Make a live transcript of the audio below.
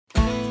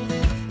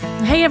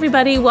Hey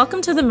everybody,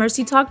 welcome to the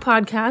Mercy Talk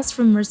podcast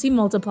from Mercy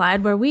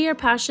Multiplied, where we are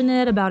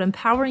passionate about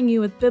empowering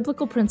you with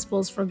biblical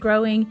principles for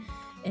growing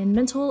in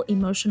mental,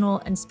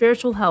 emotional, and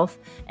spiritual health,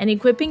 and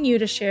equipping you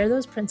to share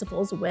those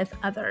principles with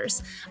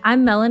others.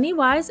 I'm Melanie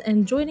Wise,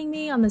 and joining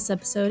me on this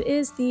episode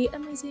is the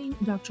amazing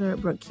Dr.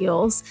 Brooke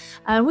Keels.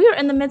 We are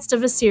in the midst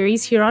of a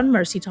series here on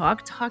Mercy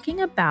Talk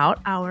talking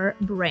about our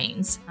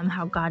brains,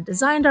 how God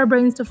designed our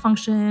brains to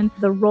function,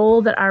 the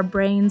role that our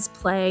brains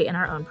play in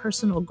our own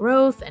personal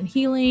growth and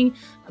healing,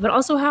 but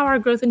also how our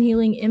growth and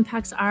healing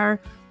impacts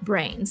our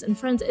brains. And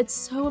friends, it's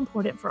so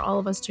important for all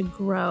of us to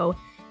grow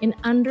in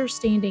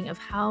understanding of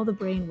how the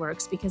brain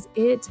works, because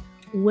it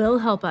will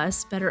help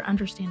us better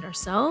understand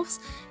ourselves,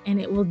 and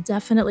it will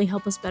definitely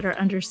help us better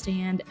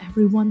understand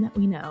everyone that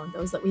we know,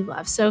 those that we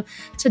love. So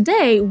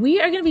today we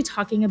are going to be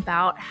talking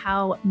about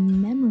how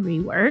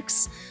memory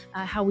works,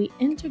 how we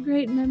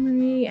integrate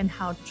memory, and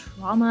how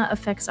trauma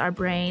affects our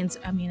brains.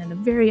 I mean, at a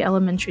very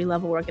elementary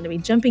level, we're going to be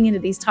jumping into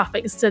these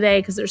topics today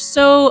because there's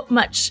so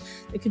much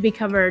that could be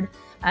covered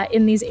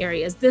in these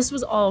areas. This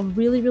was all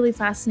really, really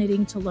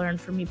fascinating to learn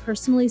for me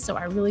personally, so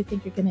I really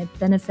think you're going to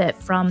benefit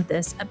from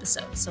this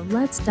episode. So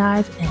let's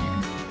dive in.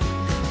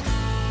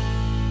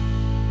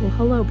 Well,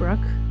 hello, Brooke.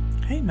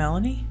 Hey,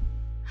 Melanie.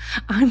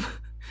 I'm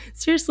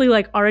seriously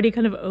already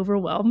kind of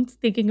overwhelmed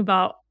thinking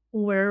about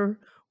where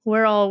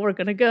all we're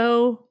going to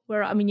go.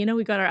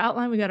 We got our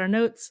outline, we got our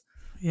notes.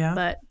 Yeah.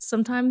 But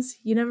sometimes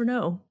you never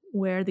know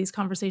where these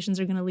conversations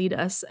are going to lead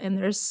us, and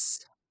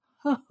there's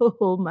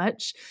so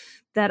much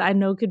that I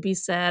know could be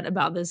said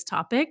about this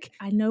topic.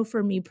 I know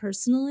for me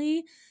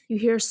personally, you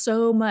hear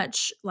so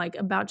much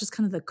about just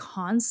kind of the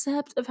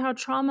concept of how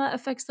trauma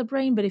affects the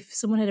brain. But if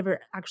someone had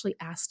ever actually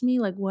asked me,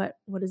 what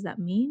does that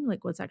mean?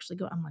 What's actually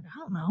going on? I'm like, I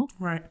don't know.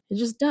 Right. It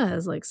just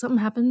does. Something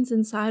happens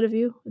inside of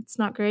you. It's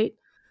not great.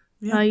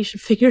 Yeah. You should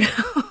figure it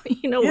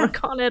out,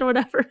 work on it or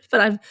whatever.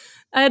 But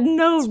I had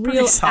no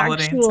real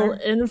actual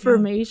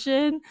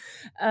information.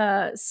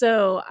 Yeah.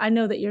 So I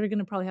know that you're going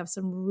to probably have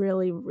some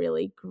really,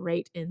 really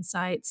great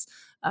insights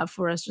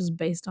for us just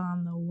based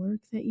on the work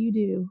that you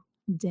do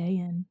day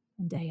in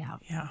and day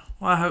out. Yeah.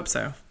 Well, I hope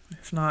so.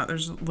 If not,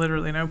 there's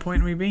literally no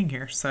point in me being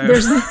here. So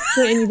there's no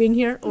point in you being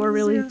here or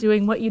really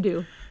doing what you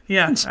do.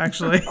 Yeah,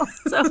 actually.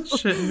 So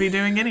shouldn't be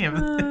doing any of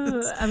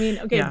this.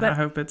 Okay. Yeah, but I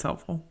hope it's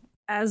helpful.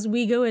 As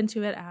we go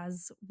into it,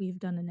 as we've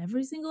done in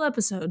every single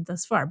episode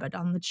thus far, but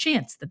on the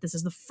chance that this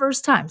is the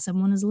first time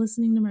someone is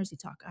listening to Mercy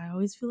Talk, I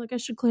always feel like I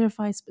should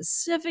clarify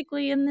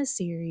specifically in this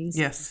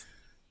series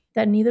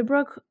that neither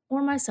Brooke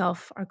or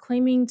myself are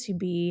claiming to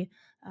be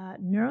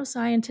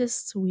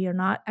neuroscientists. We are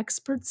not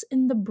experts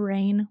in the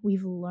brain.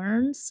 We've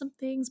learned some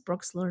things.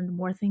 Brooke's learned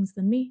more things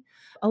than me.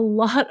 A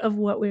lot of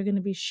what we're going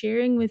to be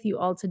sharing with you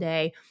all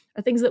today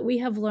are things that we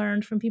have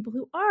learned from people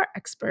who are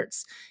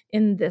experts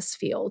in this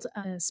field,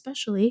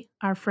 especially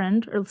our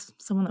friend, or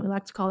someone that we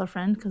like to call a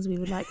friend because we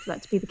would like for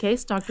that to be the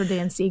case, Dr.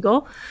 Dan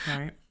Siegel. All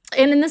right.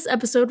 And in this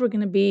episode, we're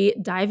going to be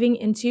diving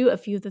into a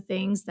few of the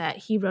things that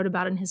he wrote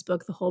about in his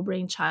book, The Whole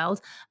Brain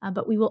Child.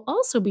 But we will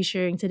also be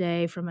sharing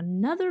today from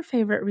another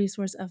favorite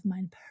resource of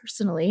mine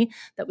personally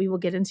that we will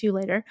get into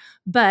later.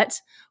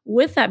 But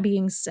with that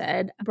being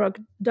said, Brooke,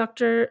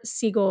 Dr.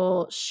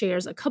 Siegel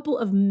shares a couple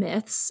of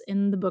myths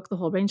in the book, The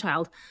Whole Brain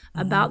Child,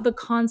 about the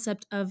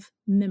concept of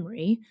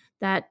memory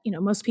that,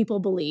 most people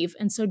believe.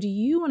 And so do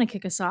you want to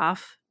kick us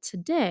off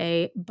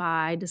today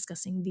by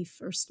discussing the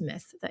first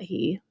myth that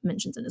he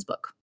mentions in his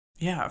book?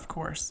 Yeah, of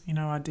course.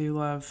 I do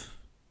love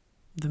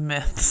the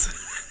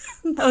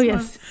myths. Oh,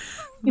 yes.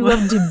 You love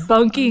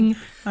debunking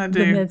I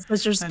do. The myths.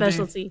 That's your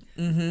specialty.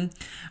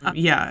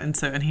 Yeah,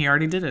 and he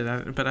already did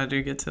it, but I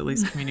do get to at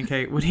least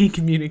communicate what he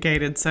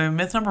communicated. So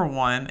myth number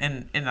one,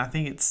 and I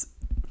think it's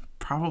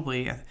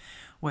probably,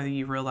 whether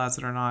you realize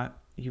it or not,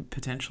 you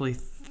potentially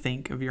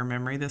think of your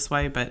memory this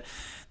way, but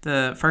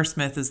the first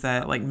myth is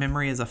that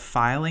memory is a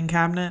filing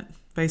cabinet,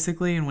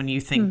 basically, and when you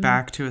think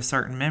back to a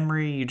certain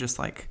memory, you just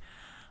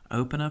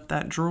open up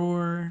that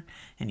drawer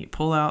and you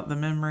pull out the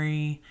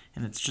memory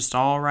and it's just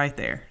all right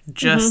there,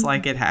 just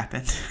like it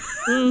happened.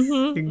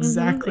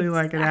 Exactly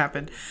like it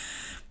happened.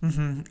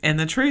 And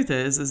the truth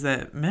is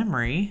that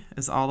memory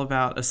is all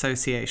about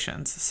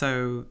associations.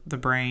 So the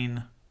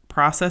brain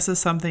processes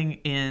something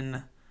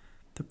in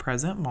the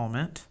present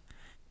moment.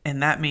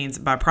 And that means,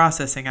 by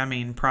processing, I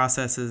mean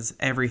processes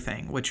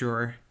everything, what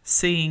you're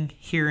seeing,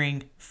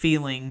 hearing,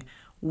 feeling,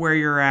 where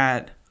you're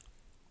at,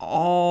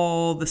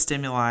 all the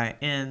stimuli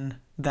in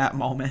that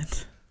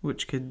moment,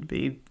 which could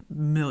be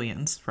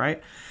millions,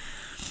 right?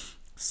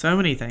 So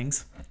many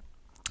things.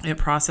 It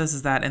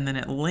processes that, and then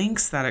it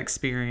links that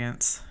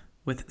experience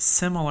with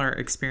similar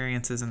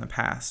experiences in the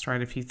past,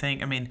 right? If you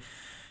think,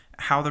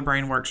 how the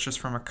brain works just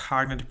from a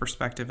cognitive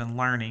perspective and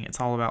learning,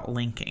 it's all about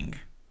linking,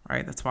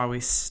 right? That's why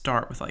we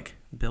start with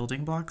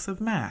building blocks of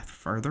math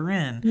further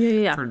in.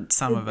 Yeah. For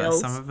some of us.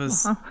 Some of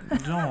us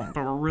don't,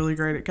 but we're really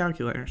great at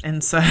calculators.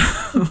 And so,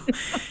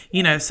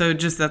 so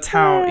just that's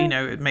how,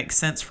 it makes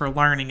sense for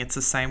learning. It's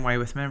the same way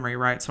with memory,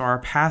 right? So our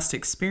past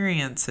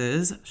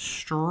experiences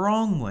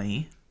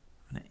strongly,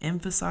 I'm going to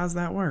emphasize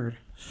that word,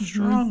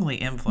 strongly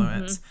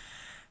influence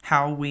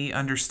how we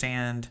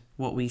understand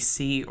what we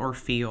see or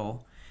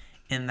feel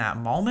in that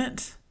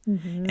moment,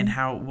 and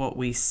how what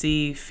we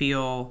see,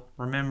 feel,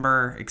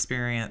 remember,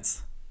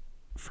 experience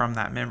from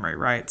that memory,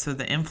 right? So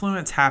the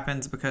influence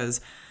happens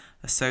because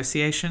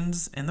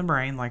associations in the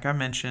brain, like I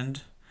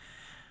mentioned,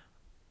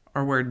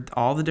 are where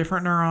all the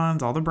different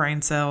neurons, all the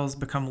brain cells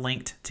become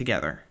linked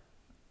together.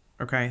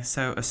 Okay,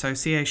 so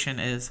association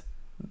is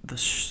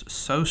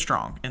so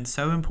strong and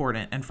so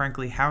important, and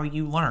frankly, how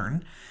you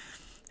learn,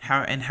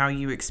 how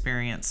you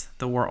experience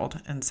the world.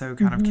 And so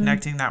kind of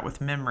connecting that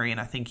with memory. And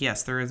I think,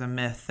 yes, there is a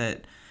myth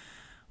that,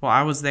 well,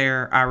 I was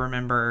there, I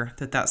remember,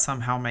 that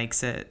somehow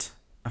makes it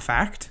a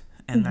fact,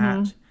 and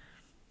that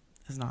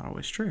is not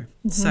always true.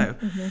 So,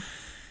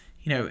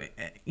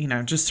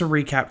 just to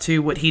recap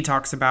too, what he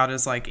talks about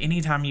is like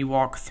anytime you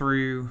walk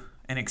through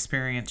an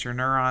experience, your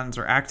neurons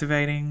are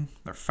activating,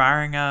 they're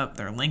firing up,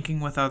 they're linking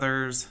with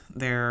others,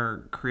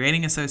 they're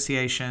creating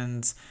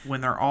associations.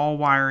 When they're all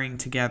wiring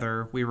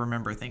together, we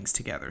remember things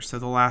together. So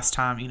the last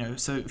time,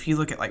 so if you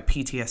look at like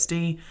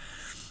PTSD,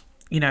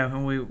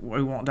 and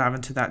we won't dive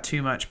into that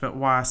too much, but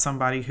why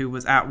somebody who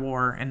was at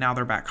war and now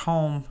they're back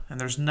home and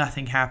there's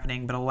nothing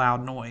happening but a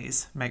loud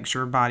noise makes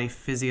your body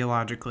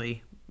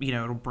physiologically,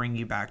 it'll bring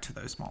you back to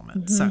those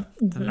moments. So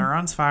the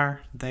neurons fire,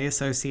 they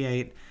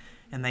associate,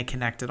 and they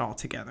connect it all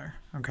together.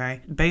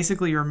 Okay.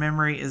 Basically, your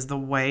memory is the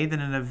way that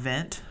an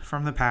event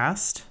from the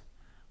past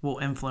will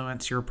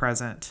influence your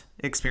present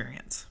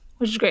experience.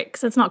 Which is great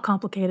because it's not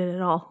complicated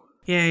at all.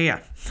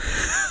 Yeah.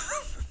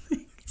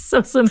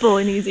 So simple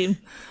and easy,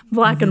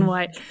 black and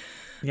white.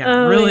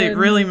 Yeah,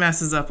 really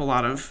messes up a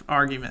lot of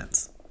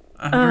arguments.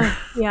 Yeah.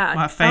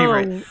 My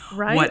favorite. Oh,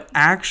 right? What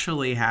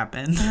actually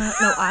happened.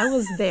 No, I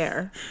was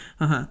there.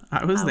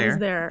 I was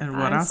there. And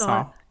what I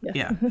saw.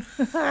 Yeah.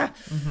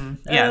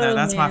 Yeah, no,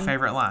 that's my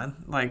favorite line.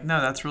 Like,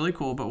 no, that's really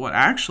cool, but what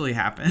actually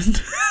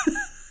happened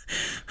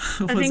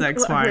was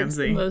X, Y, and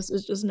Z. The most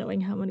is just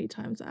knowing how many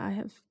times I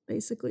have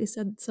basically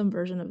said some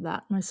version of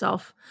that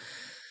myself.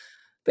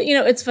 But,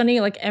 it's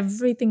funny, like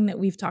everything that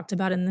we've talked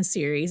about in the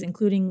series,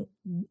 including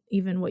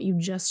even what you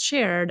just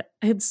shared,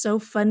 it's so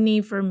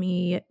funny for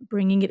me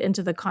bringing it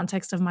into the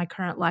context of my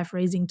current life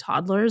raising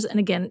toddlers. And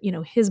again,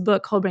 his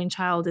book, Whole Brain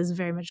Child, is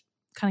very much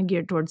kind of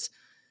geared towards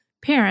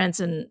parents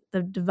and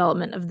the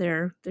development of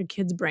their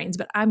kids' brains.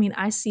 But I mean,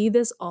 I see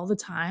this all the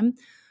time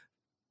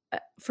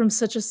from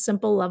such a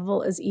simple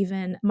level as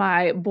even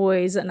my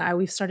boys and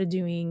we've started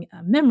doing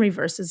memory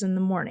verses in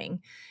the morning.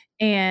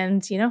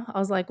 And, I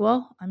was like,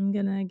 well, I'm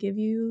going to give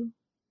you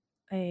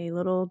a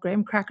little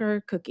graham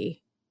cracker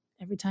cookie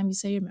every time you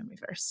say your memory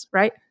verse,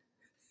 right?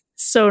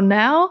 So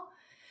now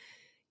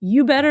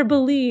you better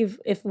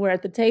believe if we're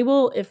at the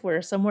table, if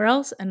we're somewhere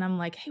else, and I'm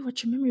like, hey,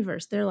 what's your memory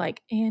verse? They're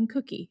like, and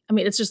cookie. I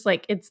mean, it's just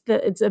like,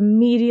 it's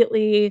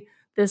immediately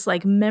this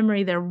like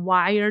memory, they're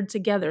wired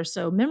together.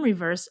 So memory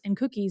verse and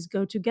cookies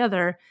go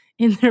together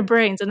in their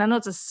brains. And I know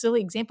it's a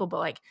silly example, but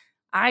like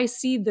I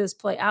see this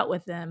play out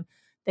with them.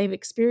 They've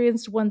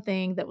experienced one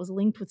thing that was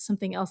linked with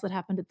something else that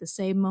happened at the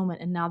same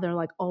moment. And now they're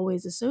like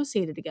always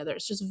associated together.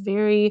 It's just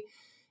very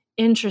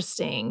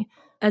interesting.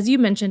 As you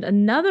mentioned,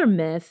 another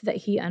myth that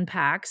he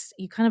unpacks,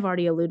 you kind of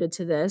already alluded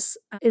to this,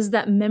 is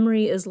that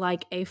memory is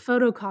like a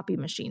photocopy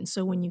machine.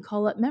 So when you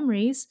call up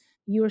memories,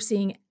 you are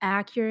seeing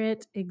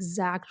accurate,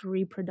 exact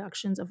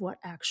reproductions of what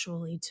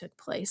actually took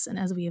place. And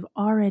as we have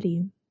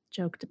already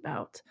joked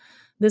about,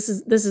 this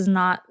is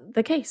not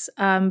the case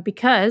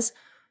because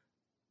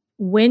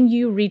when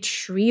you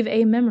retrieve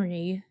a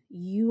memory,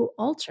 you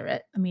alter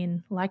it. I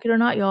mean, like it or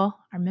not, y'all,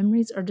 our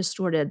memories are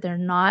distorted. They're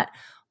not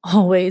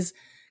always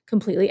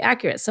completely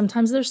accurate.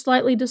 Sometimes they're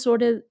slightly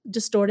distorted.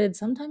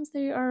 Sometimes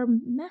they are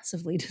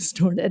massively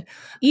distorted.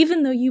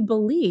 Even though you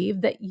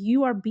believe that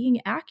you are being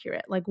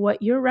accurate, like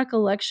what your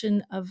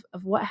recollection of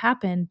what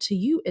happened to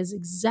you is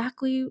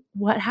exactly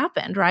what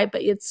happened, right?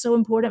 But it's so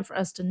important for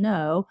us to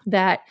know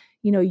that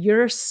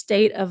your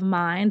state of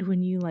mind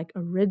when you like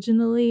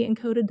originally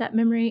encoded that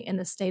memory and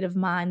the state of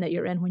mind that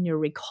you're in when you're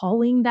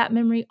recalling that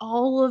memory,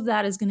 all of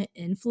that is going to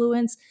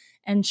influence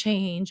and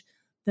change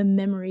the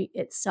memory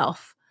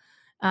itself.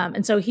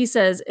 And so he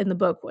says in the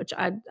book, which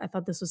I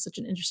thought this was such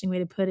an interesting way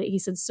to put it, he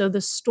said, so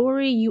the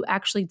story you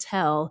actually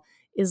tell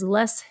is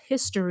less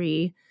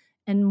history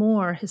and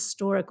more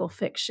historical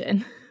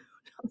fiction.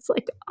 I was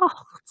like,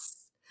 oh,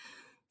 it's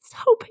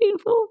so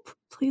painful.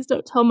 Please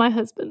don't tell my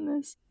husband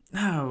this.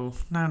 No.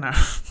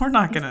 We're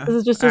not going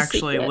to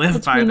actually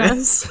live by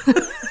this.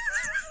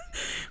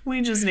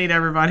 We just need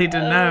everybody to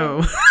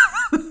know.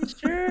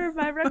 Sure,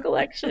 my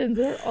recollections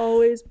are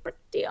always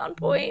pretty on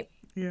point.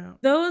 Yeah.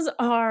 Those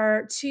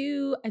are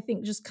two, I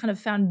think, just kind of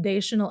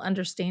foundational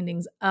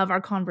understandings of our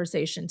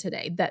conversation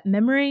today, that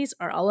memories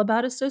are all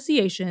about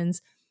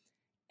associations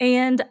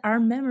and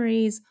our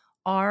memories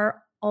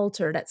are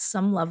altered at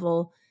some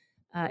level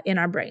in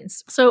our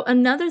brains. So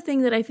another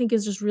thing that I think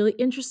is just really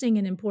interesting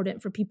and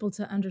important for people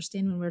to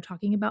understand when we're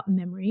talking about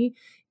memory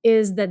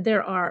is that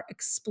there are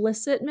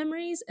explicit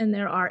memories and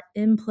there are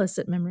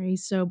implicit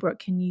memories. So Brooke,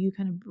 can you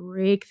kind of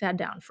break that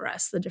down for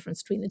us, the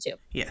difference between the two?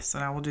 Yes,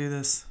 and I will do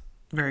this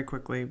very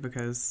quickly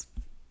because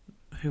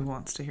who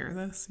wants to hear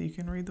this, you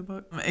can read the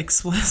book.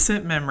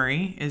 Explicit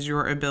memory is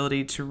your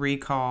ability to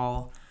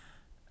recall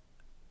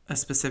a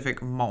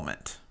specific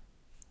moment.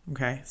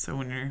 Okay, so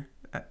when you're,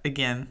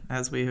 again,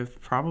 as we have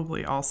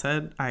probably all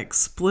said, I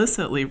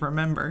explicitly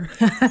remember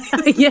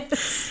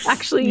Yes,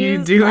 actually, you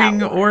use doing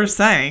that or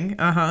saying,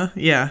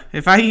 yeah.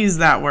 If I use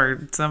that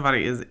word,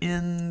 somebody is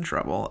in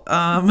trouble.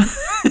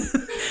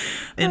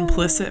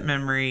 Implicit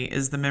memory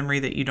is the memory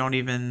that you don't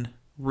even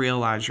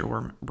realize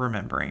you're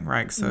remembering,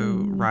 right? So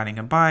riding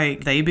a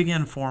bike, they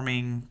begin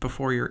forming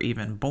before you're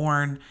even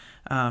born.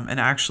 And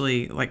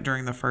actually, like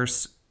during the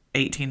first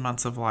 18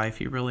 months of life,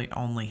 you really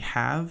only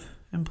have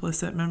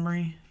implicit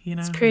memory, you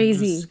know? It's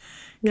crazy.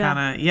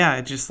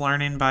 Just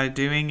learning by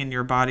doing, and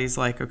your body's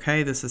like,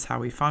 okay, this is how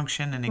we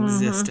function and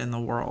exist in the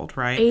world,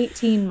 right?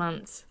 18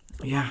 months.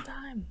 It's a Yeah. long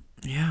time.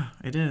 Yeah,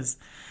 it is.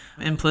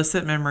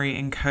 Implicit memory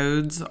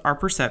encodes our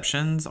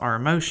perceptions, our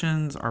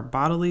emotions, our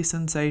bodily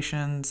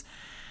sensations,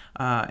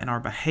 and our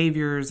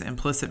behaviors.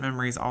 Implicit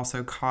memories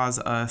also cause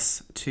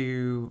us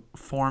to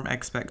form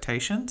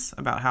expectations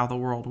about how the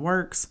world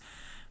works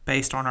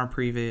based on our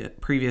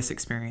previous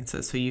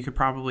experiences. So you could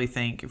probably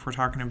think, if we're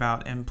talking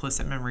about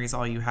implicit memories,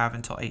 all you have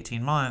until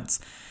 18 months,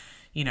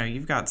 you know,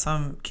 you've got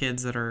some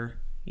kids that are,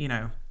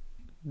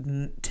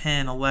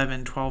 10,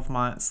 11, 12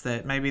 months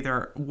that maybe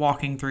they're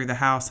walking through the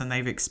house and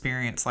they've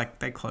experienced, like,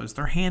 they close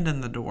their hand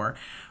in the door,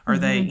 or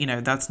they,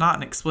 that's not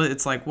an explicit,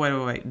 it's like,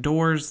 wait,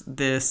 doors,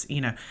 this,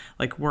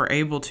 like we're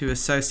able to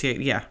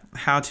associate,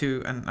 how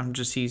to, and I'm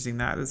just using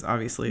that as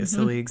obviously a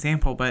silly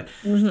example, but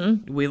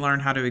we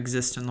learn how to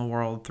exist in the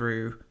world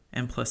through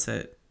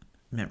implicit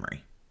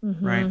memory,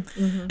 right?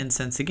 And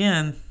since,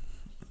 again,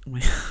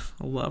 we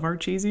love our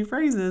cheesy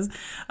phrases,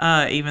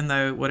 even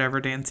though whatever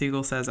Dan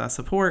Siegel says I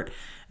support,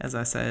 as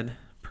I said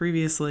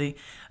previously,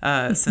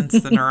 since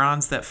the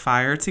neurons that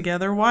fire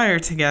together wire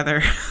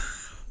together,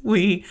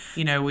 we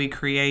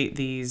create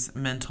these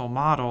mental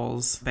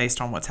models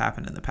based on what's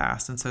happened in the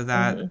past. And so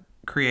that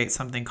creates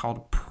something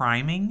called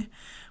priming,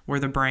 where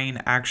the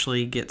brain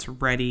actually gets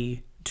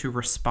ready to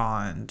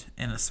respond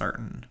in a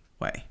certain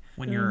way.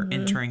 When you're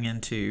entering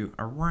into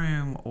a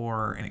room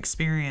or an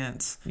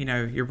experience,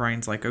 your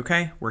brain's like,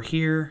 okay, we're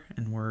here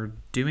and we're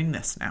doing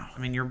this now. I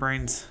mean, your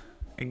brain's,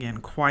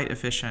 again, quite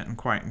efficient and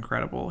quite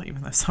incredible,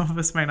 even though some of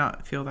us may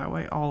not feel that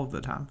way all of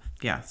the time.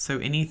 Yeah. So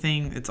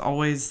anything, it's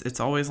always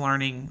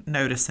learning,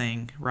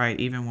 noticing, right?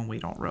 Even when we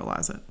don't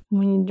realize it.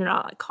 When you're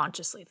not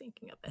consciously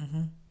thinking of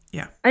it.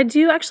 Yeah. I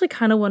do actually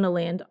kind of want to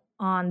land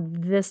on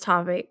this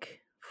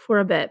topic for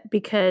a bit,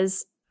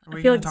 because Are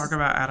we going to talk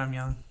about Adam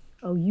Young?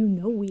 Oh,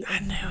 we are. I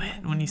knew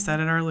it. When you said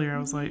it earlier, I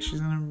was like, she's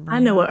going to bring I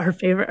know what her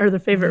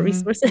favorite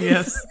resource is.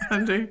 Yes,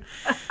 I do.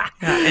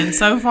 Yeah, and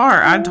so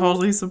far, I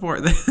totally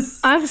support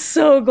this. I'm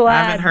so glad.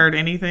 I haven't heard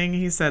anything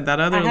he said. That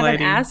other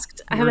lady. I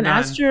haven't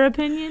asked your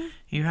opinion.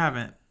 You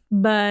haven't.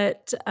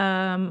 But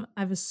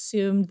I've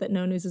assumed that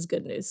no news is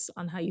good news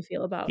on how you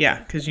feel about. Yeah,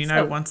 because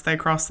once they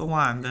cross the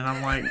line, then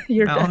I'm like,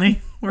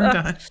 Melanie, we're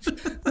done.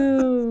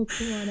 Oh,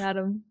 come on,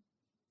 Adam.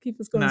 Keep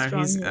us going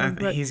strong.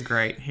 He's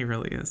great. He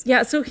really is.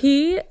 Yeah, so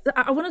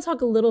I want to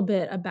talk a little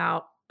bit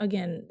about,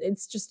 again,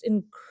 it's just,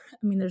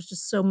 there's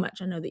just so much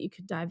I know that you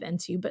could dive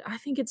into, but I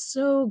think it's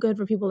so good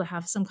for people to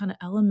have some kind of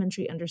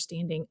elementary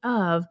understanding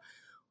of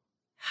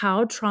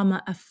how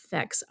trauma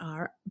affects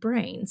our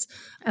brains.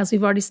 As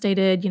we've already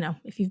stated,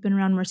 if you've been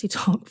around Mercy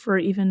Talk for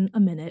even a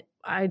minute,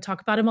 I talk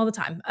about him all the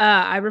time.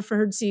 I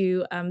referred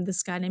to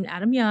this guy named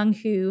Adam Young,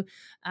 who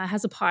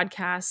has a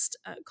podcast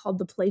called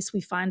The Place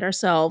We Find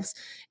Ourselves,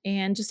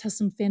 and just has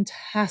some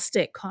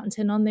fantastic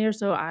content on there.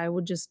 So I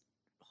would just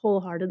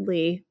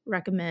wholeheartedly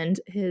recommend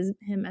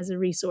him as a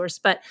resource.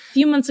 But a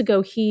few months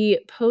ago, he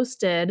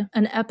posted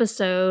an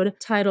episode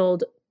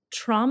titled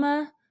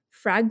Trauma,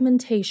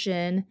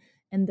 Fragmentation,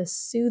 and the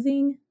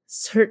Soothing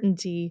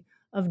Certainty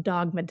of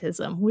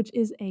Dogmatism, which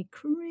is a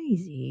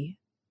crazy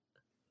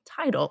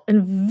title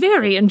and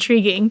very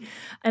intriguing.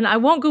 And I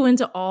won't go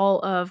into all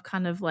of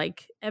kind of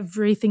like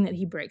everything that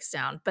he breaks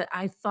down, but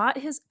I thought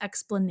his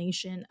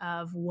explanation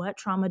of what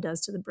trauma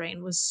does to the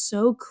brain was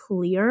so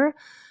clear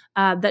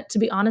that, to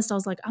be honest, I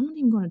was like, I'm not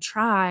even going to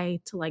try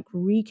to like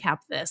recap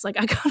this. Like,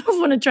 I kind of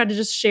want to try to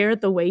just share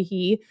it the way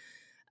he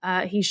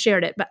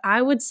shared it. But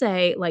I would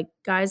say, like,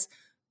 guys,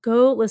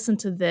 go listen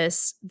to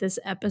this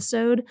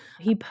episode.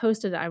 He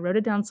posted it. I wrote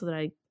it down so that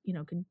I,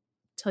 could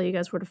tell you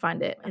guys where to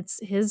find it. It's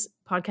his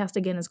podcast,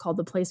 again, is called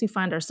The Place We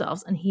Find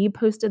Ourselves. And he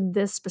posted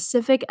this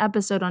specific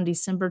episode on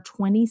December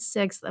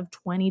 26th of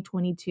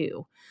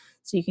 2022.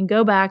 So you can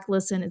go back,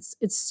 listen.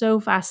 It's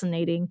so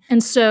fascinating.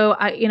 And so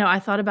I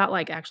thought about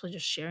like actually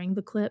just sharing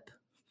the clip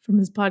from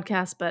his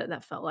podcast, but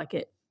that felt like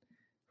it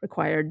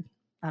required,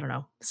 I don't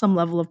know, some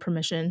level of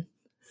permission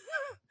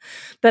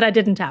that I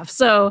didn't have.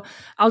 So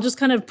I'll just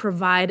kind of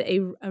provide a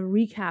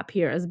recap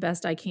here as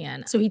best I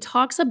can. So he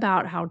talks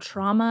about how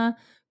trauma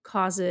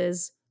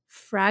causes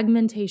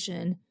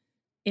fragmentation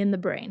in the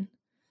brain.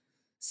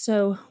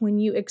 So when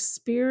you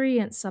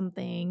experience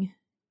something,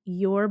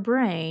 your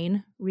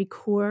brain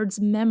records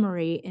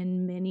memory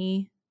in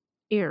many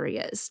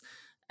areas.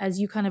 as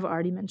you kind of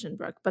already mentioned,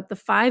 Brooke. But the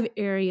 5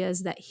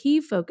 areas that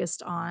he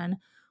focused on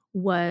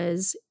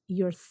was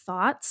your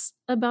thoughts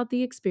about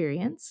the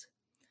experience,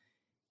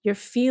 your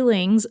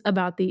feelings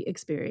about the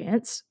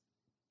experience,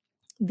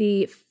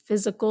 the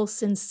physical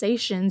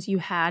sensations you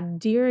had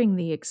during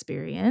the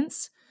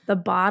experience, the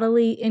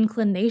bodily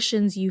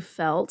inclinations you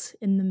felt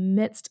in the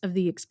midst of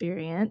the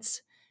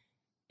experience,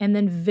 and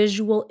then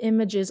visual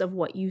images of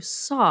what you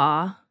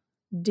saw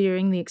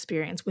during the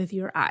experience with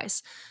your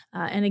eyes.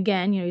 And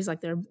again, he's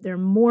like, there are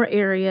more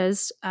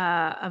areas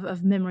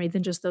of memory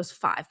than just those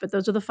 5, but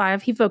those are the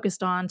 5 he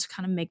focused on to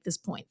kind of make this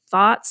point: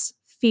 thoughts,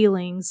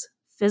 feelings,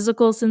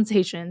 physical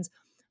sensations,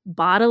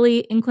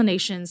 bodily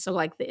inclinations, so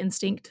like the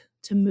instinct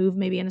to move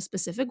maybe in a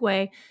specific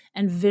way,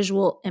 and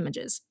visual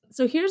images.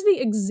 So here's the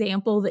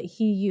example that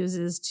he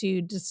uses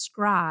to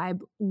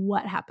describe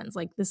what happens.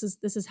 Like this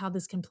is how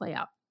this can play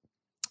out.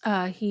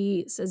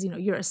 He says,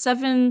 you're a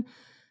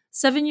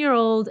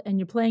 7-year-old and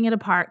you're playing at a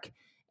park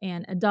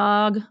and a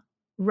dog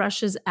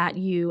rushes at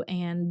you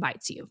and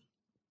bites you.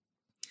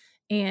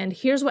 And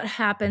here's what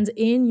happens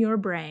in your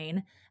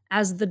brain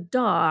as the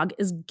dog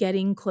is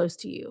getting close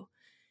to you.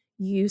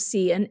 You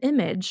see an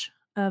image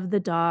of the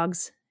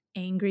dog's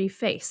angry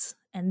face,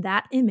 and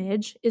that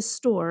image is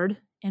stored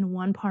in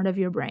one part of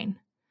your brain.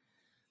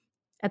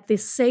 At the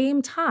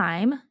same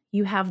time,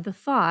 you have the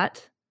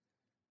thought,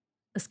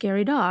 a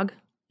scary dog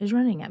is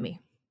running at me.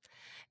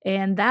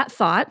 And that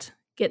thought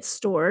gets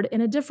stored in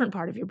a different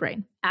part of your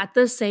brain. At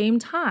the same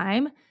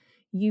time,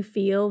 you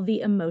feel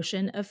the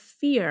emotion of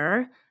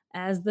fear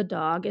as the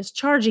dog is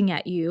charging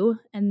at you,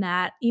 and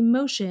that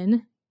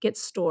emotion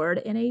gets stored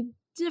in a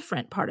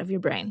different part of your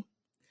brain.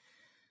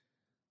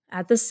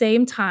 At the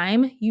same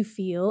time, you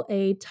feel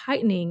a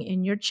tightening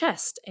in your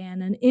chest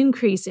and an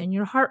increase in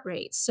your heart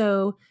rate.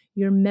 So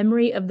your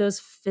memory of those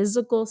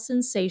physical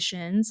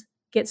sensations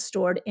gets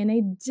stored in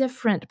a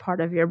different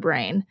part of your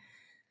brain.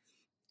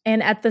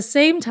 And at the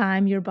same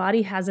time, your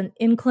body has an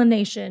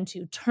inclination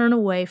to turn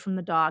away from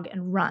the dog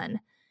and run.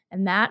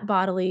 And that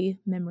bodily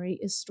memory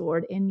is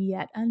stored in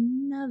yet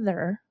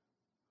another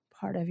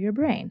part of your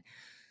brain.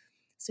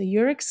 So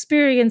you're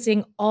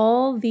experiencing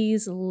all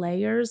these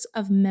layers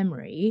of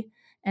memory,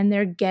 and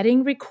they're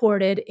getting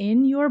recorded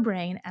in your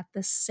brain at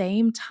the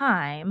same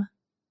time,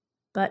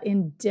 but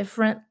in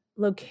different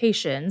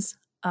locations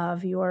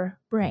of your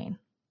brain.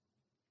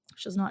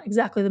 Which is not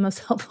exactly the most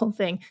helpful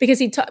thing, because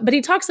he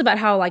talks about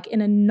how, like,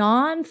 in a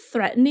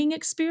non-threatening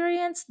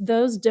experience,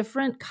 those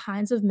different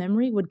kinds of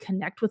memory would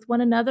connect with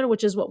one another,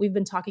 which is what we've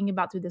been talking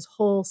about through this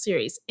whole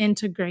series: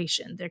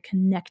 integration. They're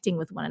connecting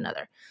with one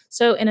another.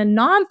 So in a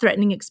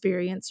non-threatening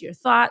experience, your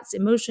thoughts,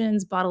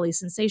 emotions, bodily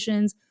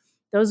sensations,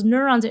 those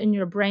neurons in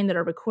your brain that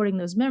are recording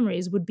those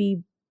memories would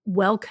be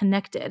well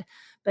connected.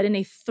 But in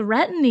a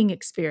threatening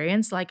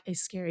experience, like a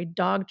scary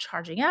dog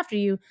charging after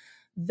you,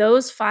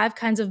 those 5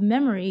 kinds of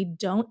memory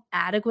don't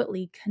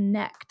adequately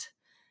connect.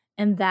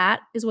 And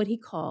that is what he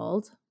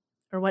called,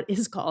 or what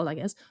is called, I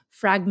guess,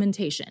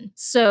 fragmentation.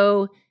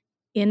 So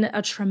in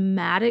a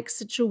traumatic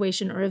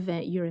situation or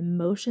event, your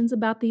emotions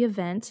about the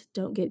event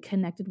don't get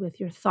connected with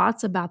your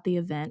thoughts about the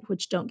event,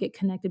 which don't get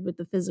connected with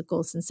the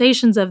physical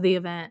sensations of the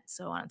event,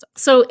 so on and so on.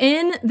 So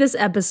in this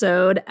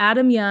episode,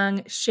 Adam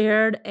Young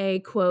shared a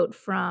quote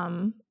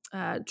from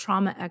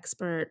trauma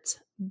expert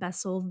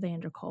Bessel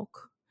van der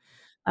Kolk,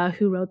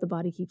 who wrote The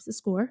Body Keeps the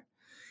Score.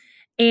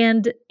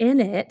 And in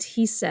it,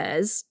 he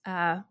says,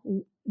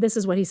 this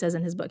is what he says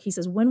in his book. He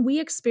says, when we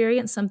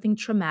experience something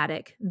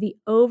traumatic, the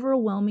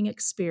overwhelming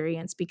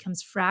experience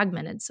becomes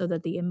fragmented so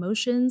that the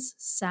emotions,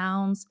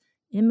 sounds,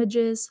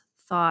 images,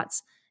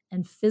 thoughts,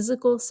 and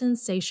physical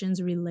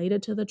sensations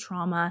related to the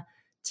trauma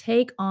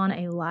take on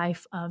a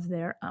life of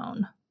their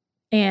own.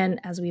 And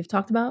as we've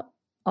talked about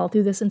all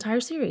through this entire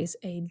series,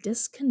 a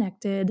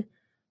disconnected,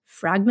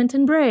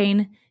 fragmented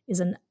brain is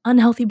an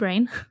unhealthy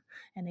brain,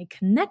 and a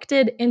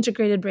connected,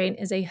 integrated brain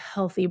is a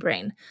healthy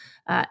brain.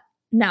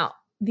 Now,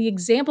 the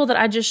example that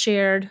I just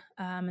shared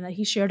and that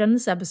he shared on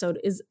this episode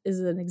is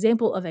an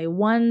example of a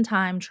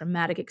one-time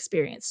traumatic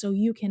experience. So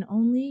you can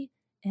only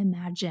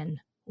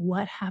imagine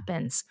what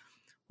happens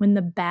when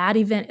the bad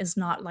event is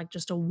not like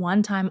just a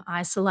one-time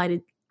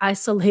isolated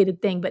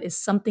thing, but is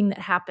something that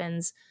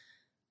happens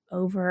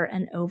over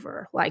and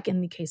over, like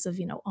in the case of,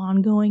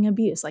 ongoing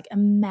abuse. Like,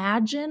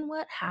 imagine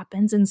what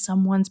happens in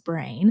someone's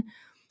brain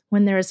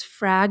when there is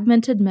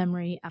fragmented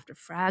memory after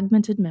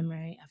fragmented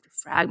memory after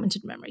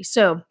fragmented memory.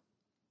 So,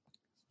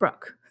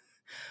 Brooke,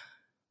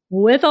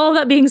 with all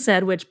that being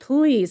said, which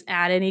please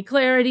add any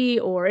clarity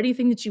or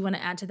anything that you want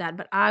to add to that,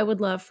 but I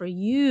would love for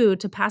you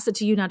to pass it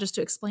to you now, just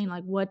to explain,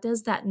 like, what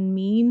does that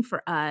mean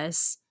for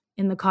us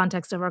in the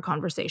context of our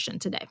conversation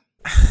today?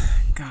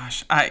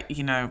 Gosh, I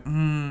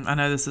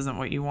know this isn't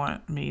what you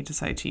want me to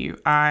say to you.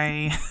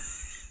 I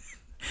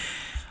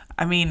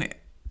mean,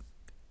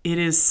 it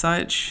is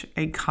such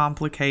a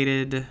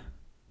complicated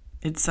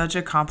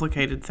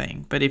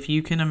thing. But if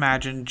you can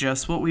imagine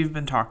just what we've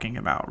been talking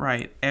about,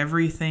 right?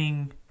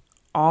 Everything,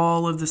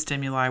 all of the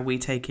stimuli we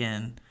take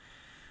in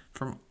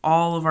from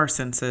all of our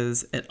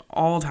senses at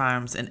all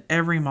times in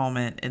every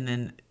moment. And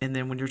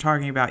then when you're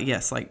talking about,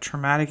 yes, like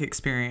traumatic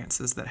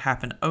experiences that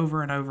happen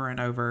over and over and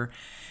over.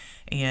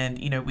 And,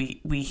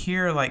 we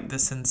hear like the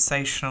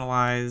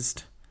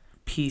sensationalized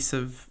piece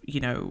of,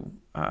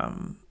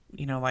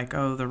 like,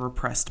 oh, the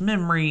repressed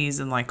memories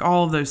and like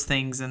all of those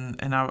things. And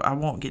I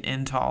won't get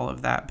into all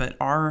of that, but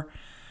our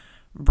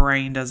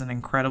brain does an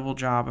incredible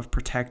job of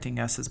protecting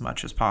us as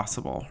much as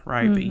possible,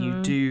 right? Mm-hmm. But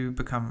you do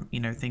become,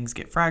 things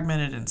get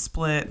fragmented and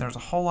split. There's a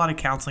whole lot of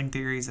counseling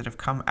theories that have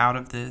come out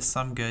of this,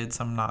 some good,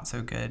 some not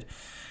so good.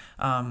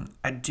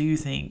 I do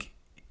think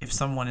if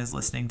someone is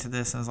listening to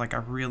this and is like, I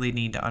really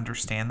need to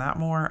understand that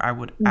more, I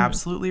would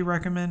absolutely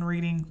recommend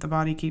reading The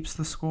Body Keeps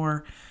the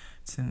Score.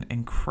 It's an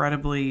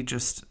incredibly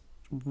just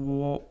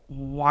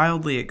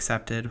widely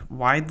accepted.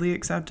 I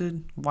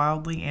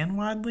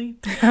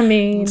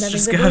mean, let's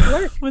just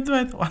go with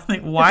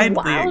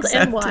widely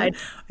accepted. And wide.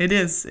 It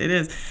is.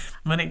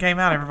 When it came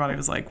out, everybody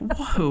was like,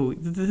 "Whoa,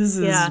 this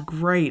is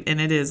great,"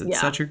 and it is. It's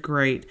such a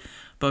great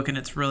book, and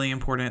it's really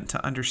important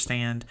to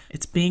understand.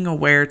 It's being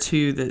aware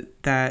too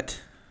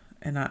that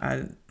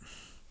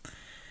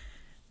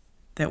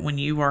when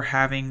you are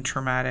having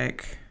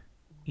traumatic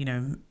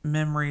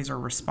memories or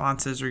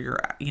responses, or you're,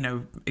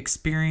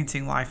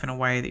 experiencing life in a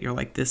way that you're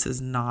like, this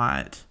is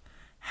not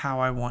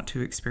how I want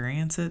to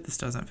experience it. This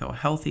doesn't feel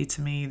healthy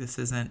to me. This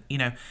isn't,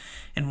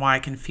 and why I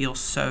can feel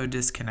so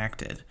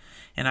disconnected.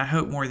 And I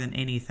hope more than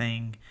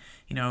anything,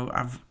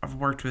 I've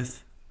worked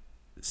with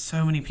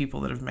so many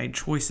people that have made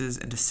choices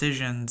and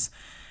decisions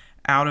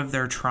out of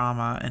their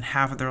trauma, and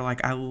they're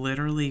like, I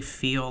literally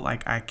feel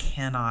like I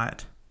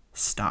cannot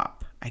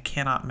stop. I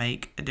cannot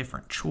make a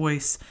different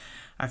choice.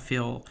 I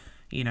feel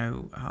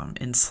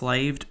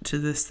enslaved to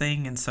this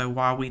thing. And so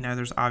while we know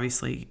there's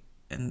obviously,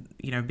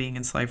 being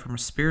enslaved from a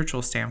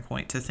spiritual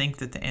standpoint, to think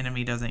that the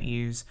enemy doesn't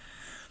use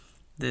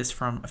this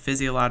from a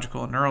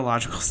physiological and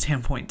neurological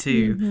standpoint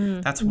too,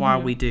 that's why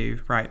we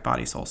do, right?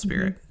 Body, soul,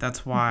 spirit.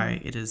 That's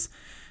why it is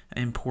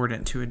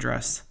important to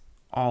address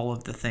all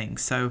of the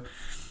things. So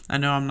I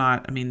know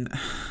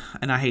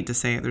and I hate to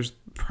say it, there's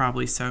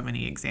probably so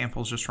many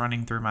examples just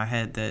running through my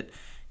head that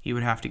you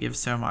would have to give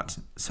so much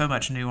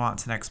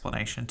nuance and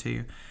explanation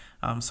to.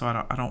 So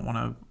I don't want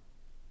to,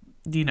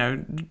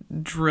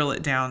 drill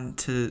it down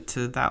to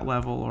that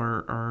level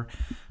or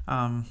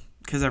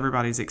because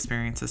everybody's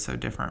experience is so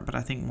different. But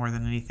I think more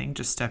than anything,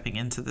 just stepping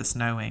into this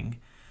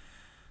knowing,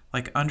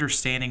 like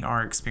understanding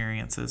our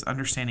experiences,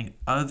 understanding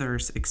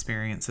others'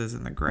 experiences,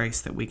 and the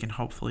grace that we can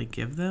hopefully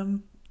give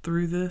them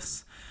through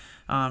this.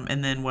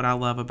 And then what I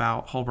love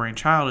about Whole Brain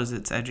Child is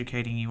it's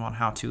educating you on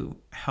how to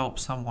help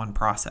someone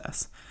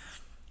process,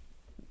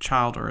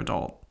 child or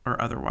adult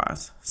or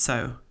otherwise.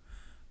 So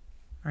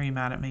are you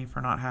mad at me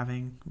for not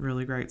having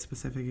really great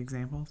specific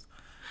examples?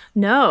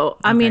 No,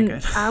 I mean,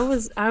 good. I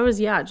was,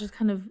 just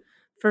kind of,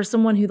 for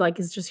someone who like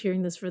is just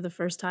hearing this for the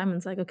first time, and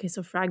it's like, okay,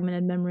 so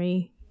fragmented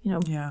memory,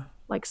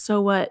 like,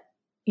 so what,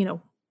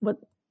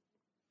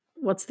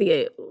 what's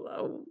the,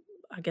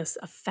 I guess,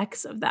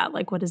 effects of that?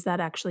 Like, what does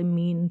that actually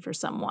mean for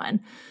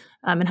someone?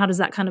 And how does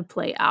that kind of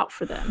play out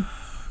for them?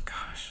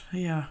 Gosh,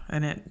 yeah.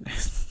 And it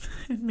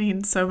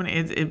means so many,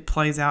 it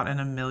plays out in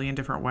a million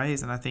different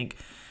ways. And I think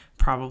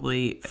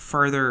probably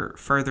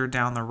further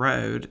down the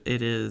road,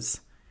 it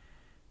is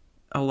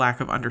a lack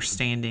of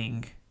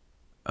understanding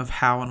of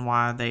how and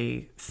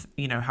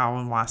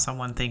why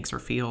someone thinks or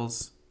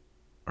feels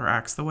or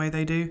acts the way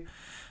they do.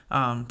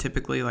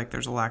 Typically, like,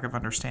 there's a lack of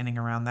understanding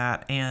around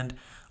that, and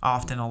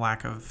often a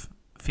lack of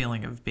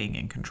feeling of being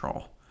in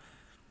control.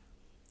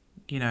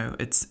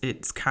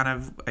 It's kind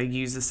of, I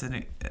use this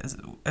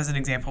as an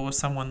example with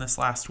someone this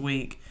last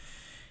week,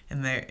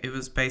 and it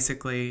was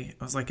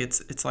like,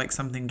 it's like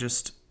something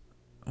just,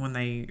 when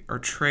they are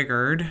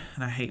triggered,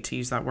 and I hate to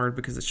use that word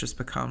because it's just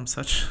become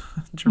such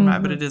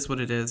dramatic, but it is what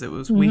it is. It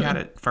was, we had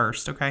it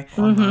first, okay?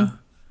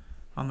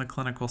 On the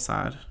clinical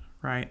side,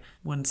 right?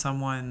 When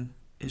someone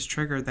is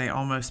triggered, they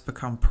almost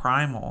become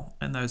primal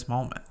in those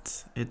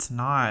moments.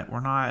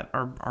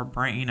 Our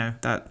brain,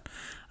 that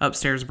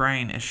upstairs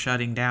brain is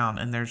shutting down,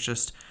 and there's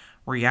just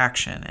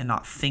reaction and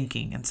not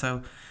thinking. And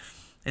so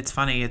it's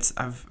funny,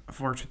 I've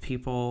worked with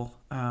people,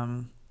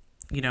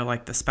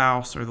 like the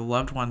spouse or the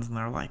loved ones, and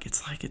they're like,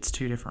 it's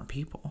two different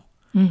people.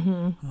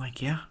 I'm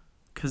like, yeah,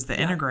 because the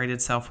integrated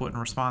self wouldn't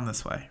respond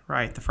this way,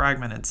 right? The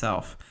fragmented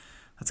self,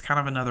 that's kind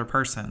of another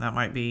person. That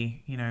might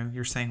be,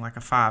 you're saying like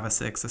a 5, a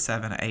 6, a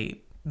 7, a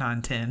 8,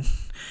 9, 10,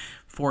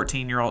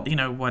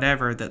 14-year-old,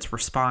 whatever, that's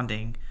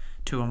responding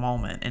to a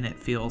moment, and it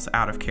feels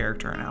out of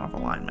character and out of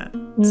alignment.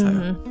 So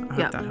I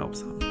hope that helps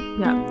them.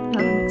 Yeah,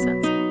 that makes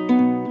sense.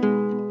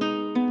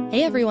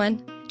 Hey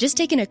everyone, just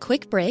taking a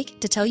quick break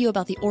to tell you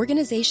about the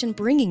organization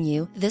bringing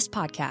you this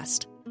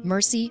podcast,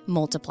 Mercy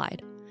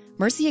Multiplied.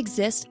 Mercy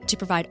exists to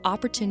provide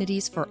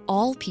opportunities for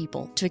all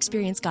people to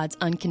experience God's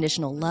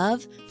unconditional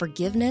love,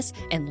 forgiveness,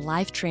 and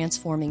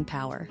life-transforming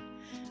power.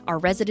 Our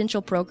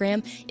residential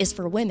program is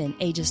for women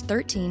ages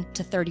 13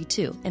 to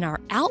 32, and our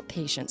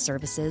outpatient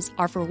services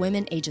are for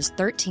women ages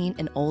 13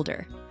 and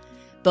older.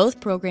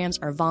 Both programs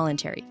are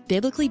voluntary,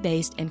 biblically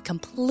based, and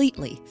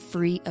completely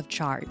free of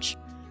charge.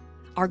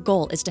 Our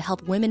goal is to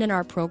help women in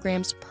our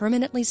programs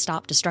permanently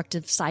stop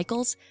destructive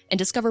cycles and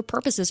discover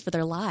purposes for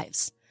their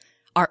lives.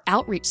 Our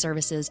outreach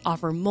services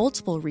offer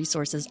multiple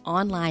resources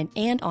online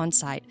and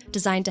on-site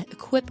designed to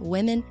equip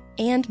women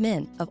and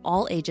men of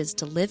all ages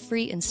to live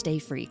free and stay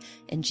free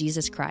in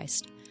Jesus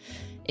Christ.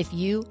 If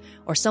you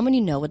or someone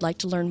you know would like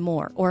to learn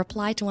more or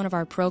apply to one of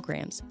our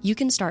programs, you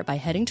can start by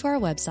heading to our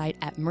website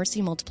at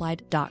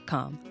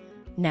mercymultiplied.com.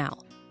 Now,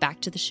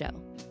 back to the show.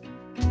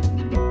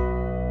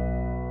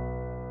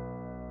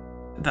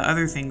 The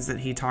other things that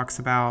he talks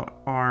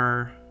about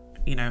are,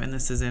 and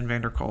this is in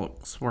Vander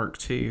Kolk's work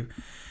too,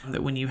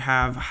 that when you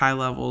have high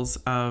levels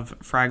of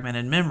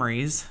fragmented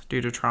memories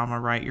due to trauma,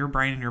 right, your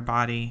brain and your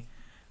body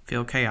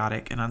feel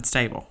chaotic and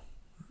unstable,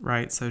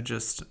 right? So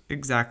just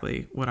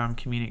exactly what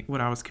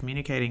I was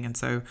communicating. And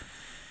so,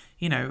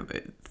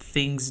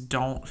 things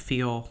don't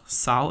feel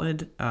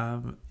solid.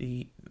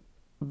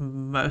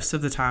 Most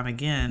of the time,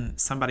 again,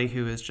 somebody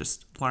who has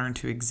just learned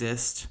to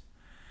exist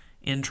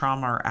in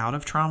trauma or out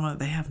of trauma,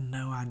 they have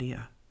no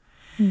idea.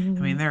 Mm-hmm.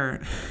 I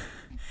mean,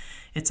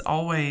 it's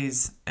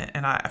always,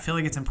 and I feel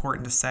like it's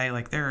important to say,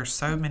 like, there are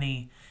so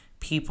many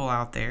people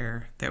out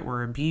there that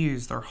were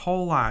abused their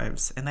whole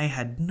lives and they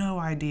had no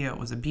idea it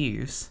was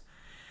abuse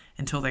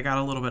until they got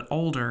a little bit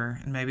older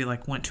and maybe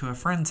like went to a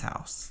friend's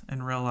house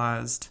and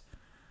realized,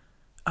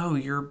 oh,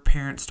 your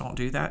parents don't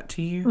do that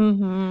to you.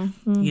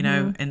 Mm-hmm,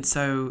 mm-hmm. And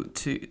so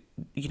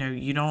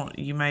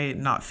you may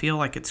not feel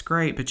like it's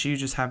great, but you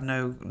just have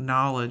no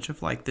knowledge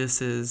of like,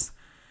 this is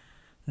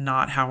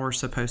not how we're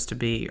supposed to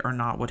be or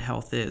not what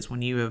health is.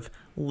 When you have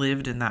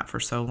lived in that for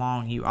so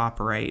long, you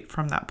operate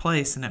from that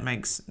place and it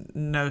makes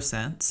no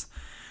sense,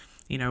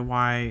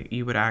 why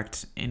you would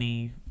act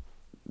any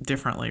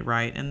differently,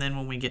 right? And then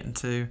when we get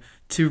into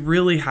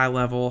really high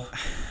level,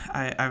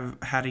 I've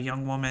had a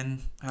young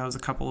woman, it was a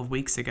couple of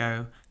weeks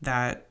ago,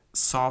 that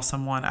saw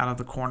someone out of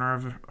the corner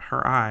of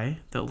her eye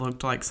that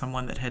looked like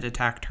someone that had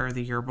attacked her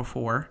the year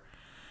before,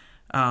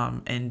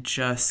 and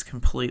just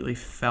completely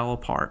fell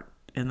apart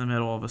in the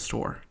middle of a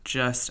store,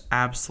 just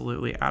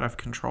absolutely out of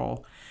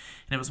control.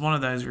 And it was one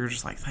of those where you're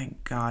just like,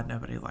 thank God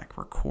nobody like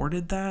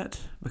recorded that,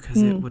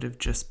 because it would have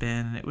just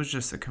been, and it was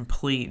just a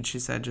complete, and she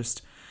said,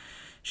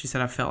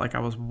 I felt like I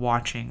was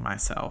watching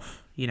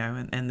myself,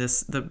 and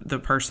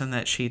the person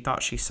that she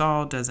thought she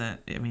saw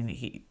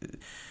he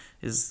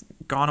is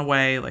gone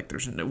away. Like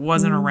it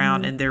wasn't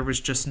around, and there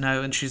was just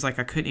and she's like,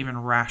 I couldn't even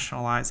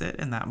rationalize it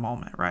in that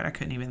moment, right? I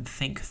couldn't even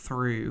think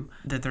through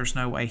that there's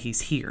no way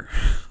he's here,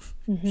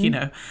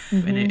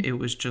 mm-hmm. And it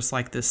was just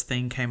like this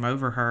thing came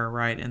over her,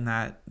 right? And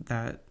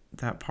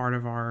that part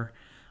of our,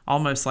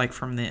 almost like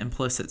from the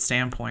implicit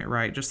standpoint,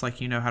 right? Just like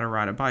how to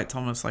ride a bike, it's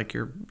almost like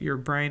your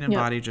brain and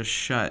body just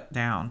shut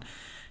down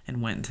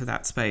and went into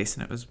that space,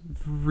 and it was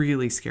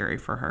really scary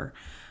for her.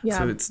 Yeah.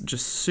 So it's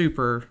just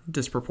super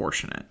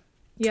disproportionate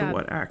to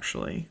what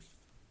actually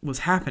was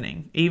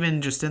happening,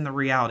 even just in the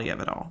reality of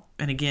it all.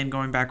 And again,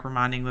 going back,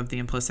 reminding of the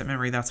implicit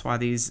memory, that's why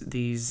these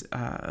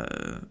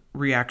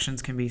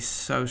reactions can be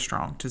so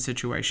strong to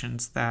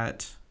situations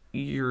that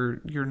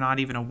you're not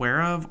even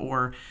aware of,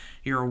 or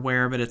you're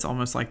aware, but it's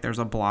almost like there's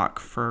a block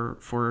for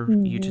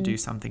mm-hmm. you to do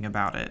something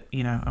about it,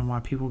 and why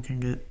people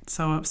can get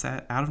so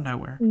upset out of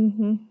nowhere.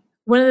 Mm-hmm.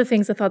 One of the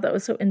things I thought that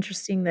was so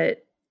interesting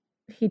that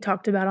he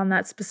talked about on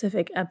that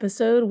specific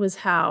episode was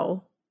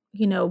how,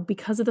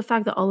 because of the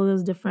fact that all of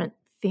those different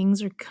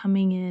things are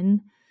coming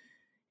in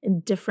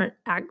different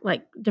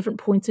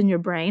points in your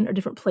brain or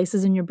different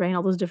places in your brain,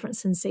 all those different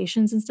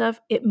sensations and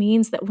stuff, it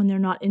means that when they're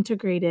not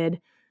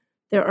integrated,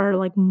 there are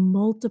like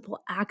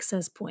multiple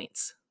access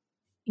points,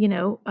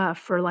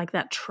 for like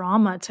that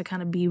trauma to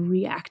kind of be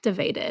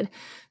reactivated.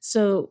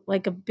 So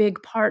like a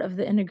big part of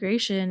the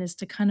integration is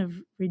to kind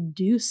of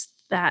reduce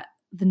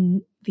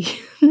the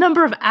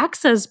number of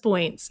access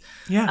points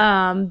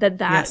that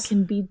yes.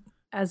 can be,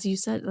 as you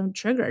said,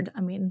 triggered. I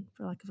mean,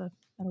 for lack of a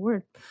better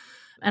word.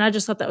 And I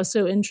just thought that was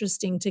so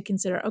interesting to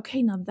consider.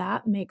 Okay, now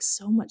that makes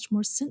so much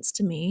more sense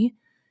to me.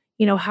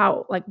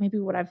 How like maybe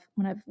when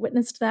I've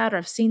witnessed that, or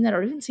I've seen that,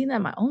 or even seen that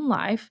in my own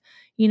life,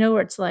 where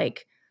it's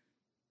like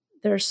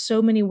there are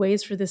so many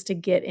ways for this to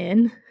get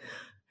in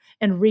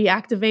and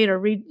reactivate or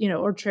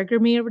or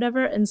trigger me or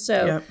whatever. And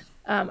so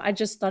I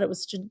just thought it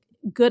was such a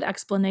good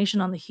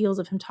explanation on the heels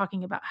of him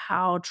talking about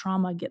how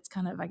trauma gets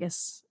kind of, I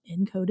guess,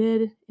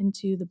 encoded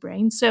into the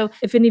brain. So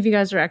if any of you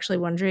guys are actually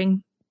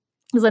wondering,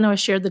 because I know I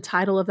shared the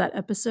title of that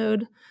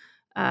episode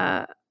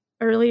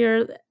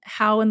earlier,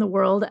 how in the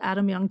world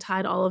Adam Young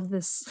tied all of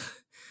this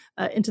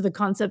into the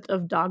concept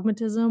of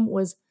dogmatism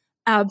was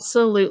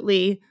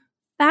absolutely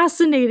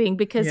fascinating,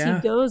 because he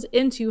goes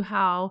into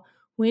how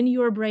when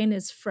your brain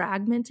is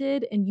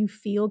fragmented and you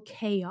feel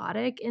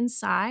chaotic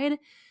inside,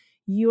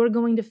 you're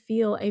going to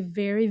feel a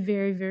very,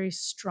 very, very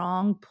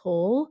strong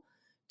pull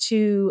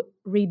to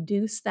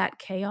reduce that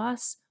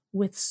chaos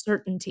with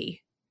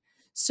certainty.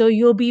 So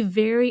you'll be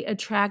very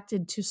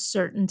attracted to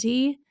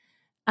certainty.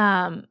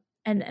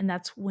 And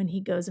that's when he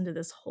goes into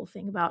this whole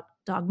thing about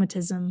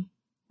dogmatism,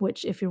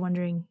 which if you're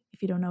wondering,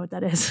 if you don't know what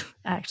that is,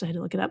 I actually had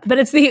to look it up. But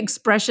it's the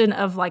expression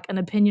of like an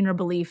opinion or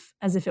belief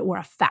as if it were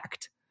a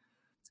fact.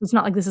 So it's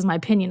not like this is my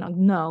opinion. Like,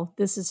 no,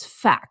 this is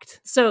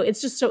fact. So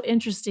it's just so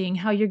interesting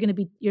how you're going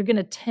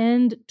to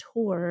tend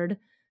toward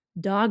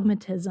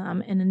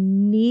dogmatism and a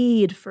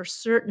need for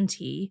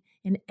certainty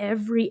in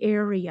every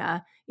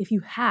area if you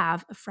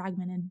have a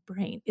fragmented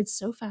brain. It's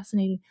so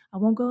fascinating. I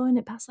won't go in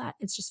it past that.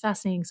 It's just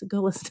fascinating. So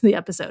go listen to the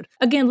episode.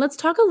 Again, let's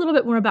talk a little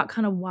bit more about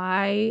kind of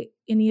why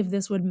any of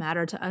this would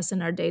matter to us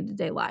in our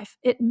day-to-day life.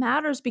 It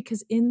matters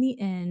because in the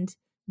end,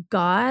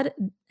 God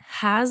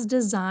has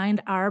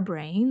designed our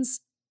brains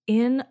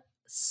in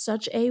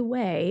such a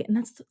way, and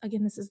that's,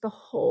 again, this is the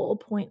whole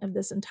point of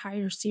this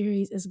entire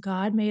series, is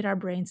God made our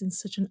brains in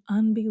such an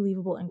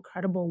unbelievable,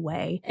 incredible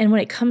way. And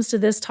when it comes to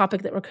this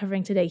topic that we're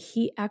covering today,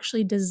 he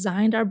actually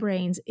designed our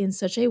brains in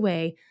such a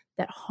way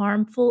that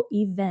harmful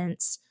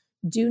events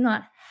do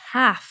not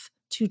have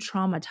to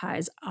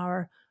traumatize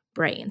our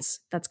brains.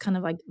 That's kind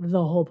of like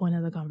the whole point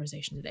of the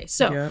conversation today.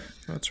 So Yep,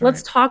 that's right.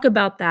 let's talk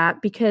about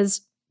that,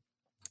 because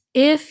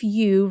if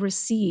you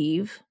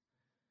receive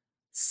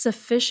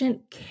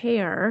sufficient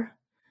care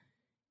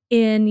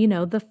in,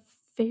 the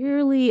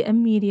fairly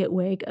immediate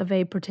wake of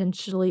a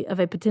potentially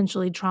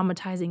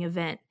traumatizing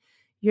event,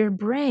 your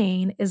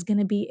brain is going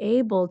to be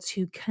able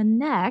to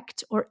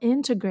connect or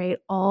integrate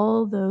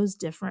all those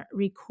different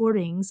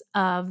recordings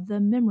of the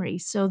memory.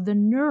 So the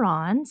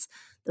neurons,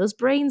 those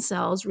brain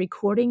cells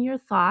recording your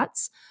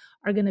thoughts,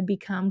 are going to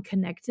become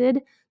connected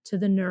to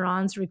the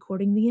neurons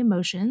recording the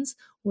emotions,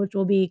 which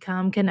will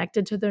become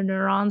connected to the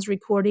neurons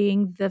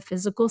recording the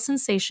physical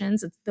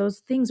sensations. Those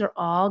things are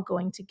all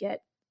going to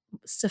get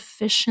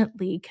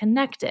sufficiently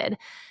connected.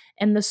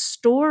 And the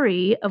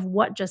story of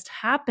what just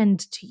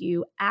happened to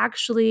you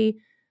actually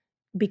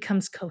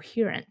becomes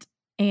coherent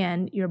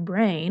and your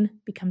brain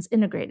becomes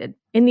integrated.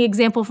 In the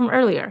example from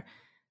earlier,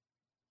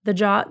 the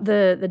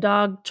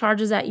dog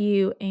charges at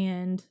you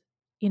and,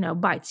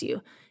 bites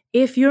you.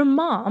 If your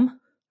mom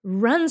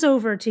runs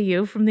over to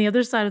you from the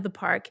other side of the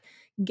park,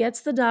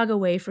 gets the dog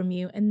away from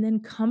you, and then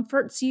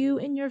comforts you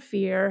in your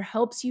fear,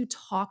 helps you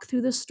talk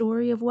through the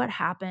story of what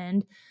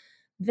happened,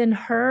 then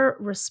her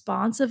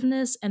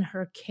responsiveness and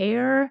her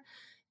care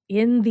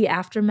in the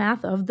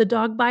aftermath of the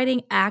dog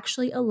biting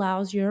actually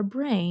allows your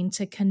brain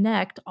to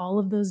connect all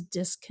of those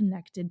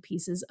disconnected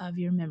pieces of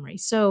your memory.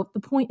 So the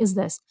point is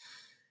this: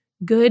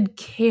 good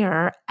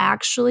care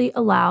actually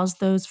allows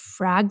those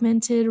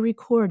fragmented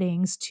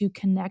recordings to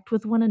connect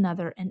with one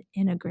another and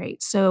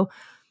integrate. So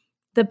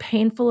the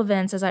painful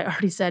events, as I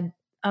already said,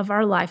 of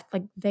our life,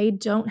 like, they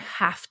don't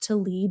have to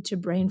lead to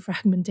brain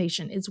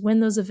fragmentation. It's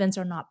when those events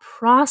are not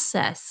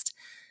processed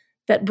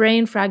that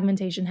brain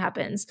fragmentation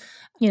happens.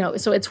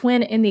 So it's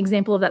when, in the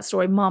example of that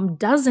story, mom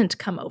doesn't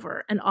come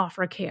over and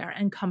offer care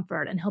and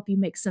comfort and help you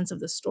make sense of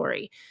the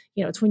story.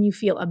 It's when you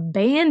feel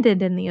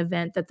abandoned in the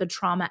event that the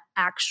trauma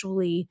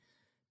actually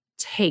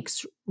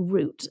takes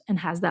root and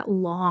has that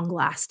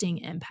long-lasting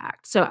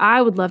impact. So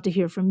I would love to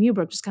hear from you,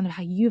 Brooke, just kind of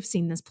how you've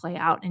seen this play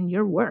out in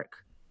your work.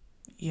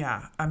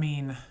 Yeah, I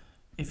mean,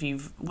 if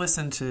you've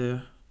listened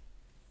to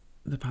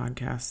the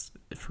podcast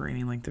for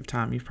any length of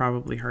time, you've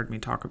probably heard me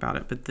talk about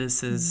it, but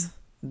this is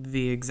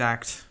the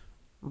exact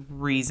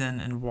reason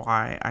and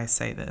why I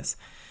say this.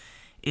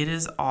 It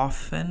is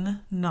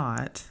often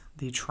not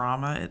the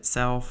trauma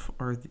itself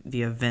or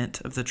the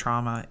event of the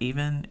trauma,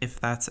 even if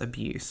that's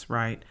abuse,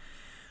 right?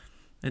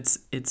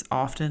 It's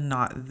often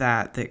not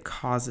that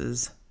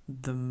causes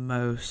the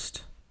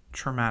most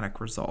traumatic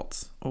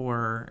results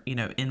or,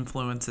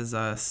 influences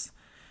us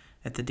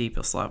at the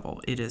deepest level.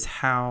 It is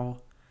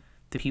how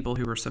the people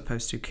who are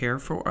supposed to care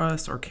for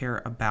us or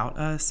care about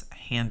us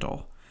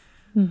handle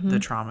the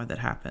trauma that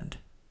happened,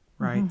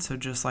 right? So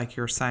just like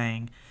you're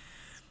saying,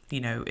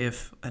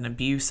 if an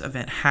abuse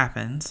event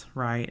happens,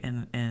 right,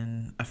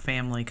 and a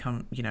family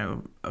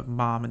a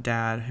mom, a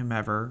dad,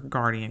 whomever,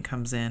 guardian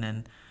comes in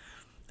and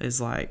is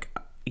like,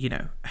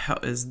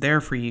 is there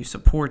for you,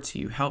 supports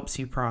you, helps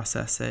you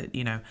process it,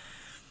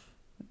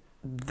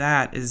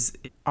 that is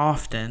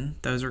often,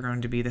 those are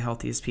going to be the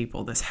healthiest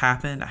people. This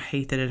happened. I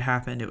hate that it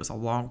happened. It was a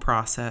long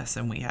process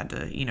and we had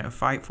to,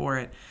 fight for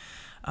it.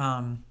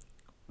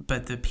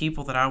 But the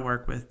people that I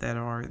work with that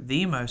are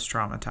the most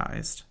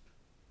traumatized,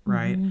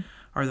 right,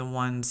 are the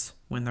ones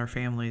when their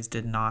families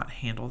did not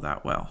handle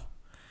that well,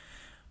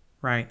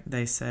 right?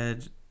 They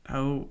said,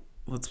 oh,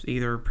 let's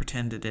either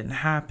pretend it didn't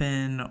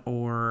happen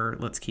or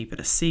let's keep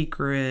it a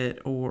secret,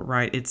 or,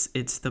 right,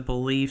 it's the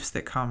beliefs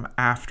that come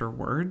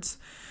afterwards.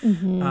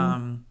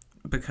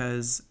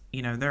 Because,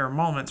 there are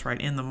moments,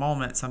 right, in the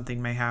moment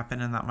something may happen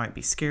and that might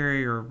be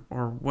scary or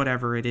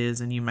whatever it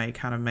is, and you may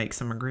kind of make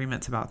some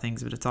agreements about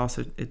things, but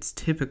it's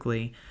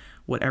typically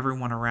what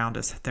everyone around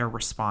us, their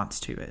response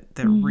to it,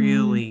 that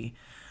really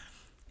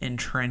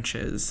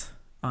entrenches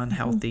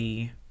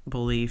unhealthy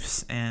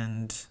beliefs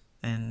and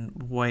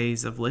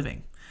ways of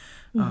living.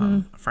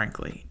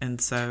 Frankly. And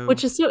so,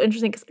 which is so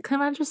interesting, because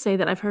can I just say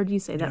that I've heard you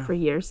say that for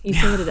years. You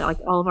say it at like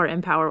all of our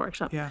Empower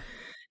workshops. Yeah.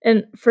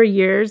 And for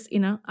years,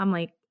 I'm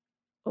like,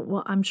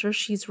 well, I'm sure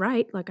she's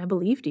right. Like, I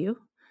believed you.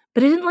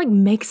 But it didn't like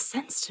make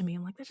sense to me.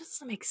 I'm like, that just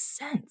doesn't make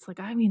sense. Like,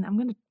 I mean, I'm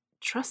going to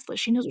trust that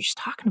she knows what she's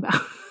talking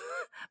about.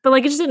 But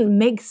like, it just didn't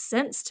make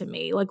sense to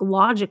me, like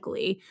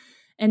logically.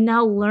 And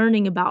now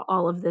learning about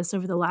all of this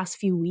over the last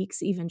few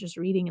weeks, even just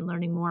reading and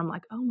learning more, I'm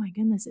like, oh my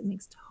goodness, it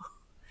makes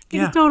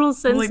total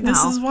sense like, now.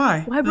 This is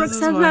why. Why Brooke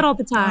says that all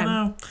the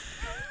time.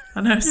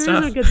 I know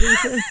stuff. There's a good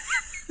reason.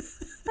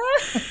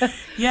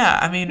 Yeah,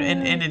 I mean,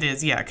 and it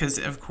is, because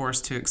of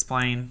course to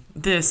explain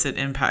this,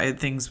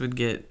 things would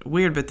get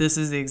weird, but this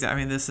is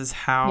this is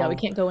how. Yeah, we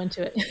can't go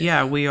into it.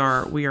 Yeah, we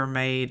are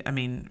made. I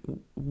mean,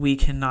 we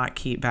cannot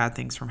keep bad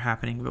things from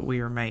happening, but we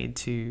are made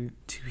to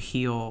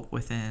heal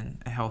within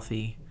a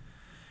healthy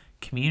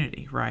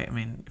community, right? I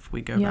mean, if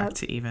we go back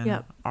to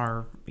even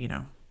our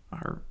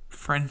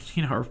friend,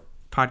 our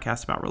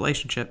podcast about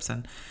relationships,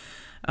 and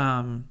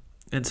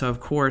so of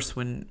course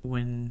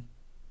when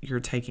you're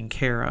taken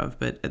care of,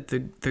 but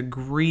the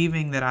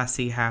grieving that I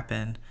see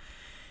happen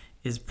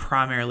is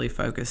primarily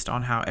focused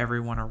on how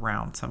everyone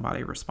around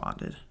somebody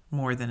responded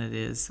more than it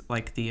is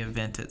like the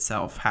event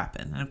itself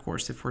happened. And of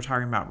course, if we're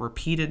talking about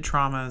repeated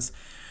traumas,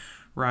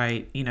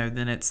 right,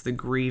 then it's the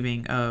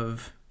grieving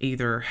of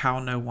either how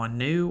no one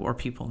knew or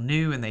people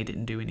knew and they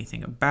didn't do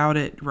anything about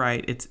it,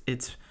 right?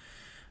 It's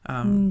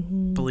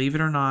believe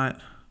it or not,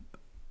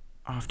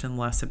 often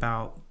less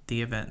about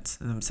the events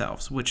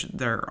themselves, which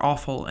they're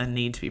awful and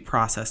need to be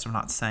processed. I'm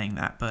not saying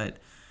that, but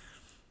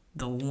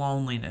the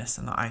loneliness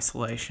and the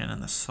isolation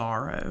and the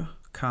sorrow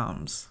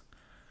comes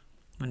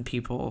when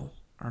people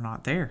are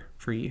not there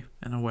for you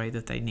in a way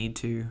that they need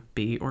to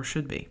be or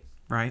should be,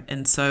 right?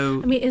 And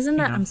so, I mean, isn't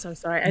that, I'm so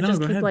sorry. I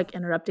just keep ahead. like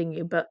interrupting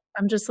you, but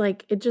I'm just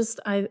like,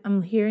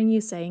 I'm hearing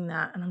you saying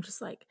that and I'm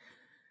just like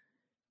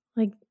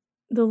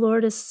the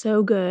Lord is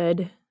so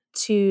good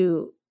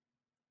to,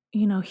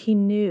 he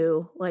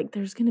knew like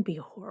there's going to be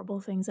horrible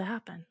things that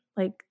happen.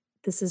 Like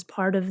this is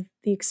part of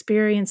the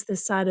experience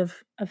this side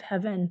of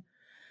heaven.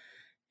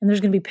 And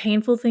there's going to be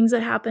painful things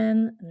that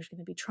happen and there's going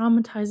to be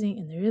traumatizing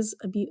and there is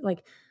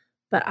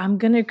but I'm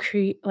going to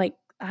create, like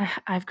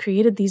I've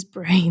created these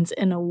brains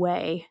in a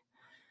way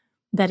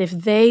that if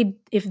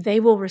they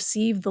will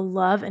receive the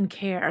love and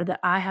care that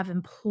I have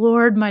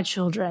implored my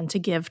children to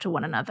give to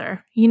one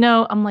another,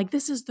 I'm like,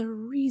 this is the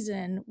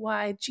reason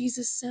why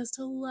Jesus says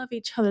to love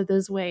each other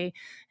this way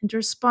and to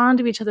respond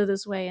to each other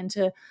this way and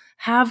to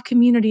have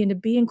community and to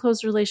be in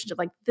close relationship.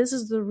 Like this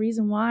is the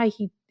reason why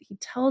he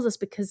tells us,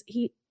 because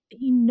he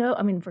knows,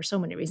 I mean, for so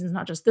many reasons,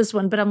 not just this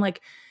one, but I'm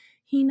like,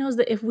 he knows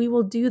that if we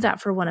will do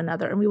that for one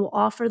another and we will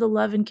offer the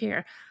love and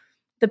care,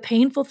 the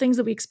painful things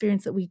that we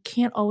experience that we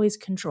can't always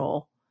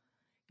control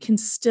can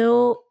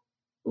still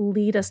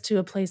lead us to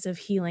a place of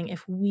healing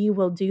if we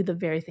will do the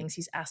very things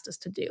he's asked us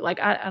to do. Like,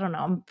 I don't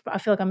know. I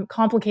feel like I'm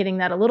complicating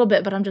that a little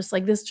bit, but I'm just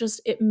like,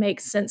 it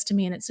makes sense to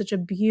me. And it's such a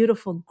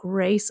beautiful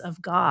grace of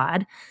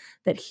God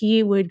that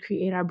he would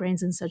create our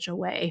brains in such a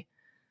way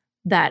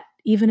that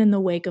even in the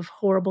wake of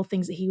horrible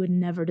things that he would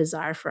never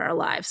desire for our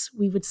lives,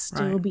 we would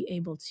still be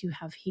able to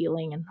have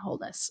healing and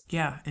wholeness.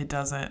 Yeah, it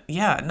doesn't.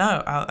 Yeah,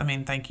 no, I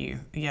mean, thank you.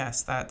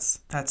 Yes, that's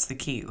the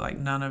key. Like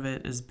none of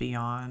it is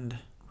beyond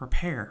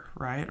repair,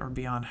 right? Or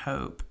beyond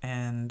hope.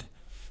 And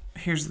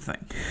here's the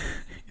thing.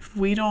 If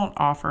we don't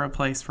offer a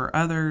place for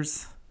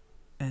others,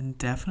 and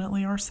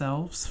definitely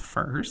ourselves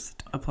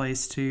first, a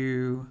place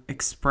to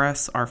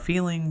express our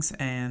feelings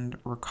and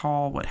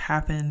recall what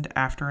happened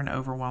after an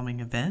overwhelming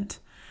event,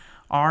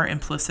 our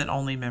implicit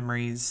only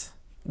memories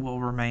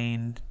will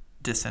remain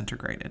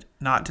disintegrated.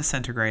 Not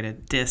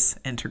disintegrated,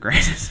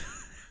 disintegrated.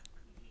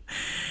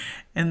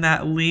 And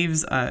that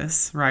leaves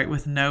us, right,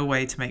 with no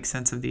way to make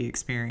sense of the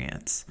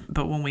experience.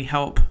 But when we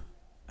help,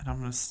 and I'm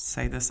going to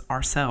say this,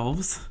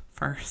 ourselves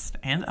first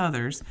and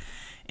others,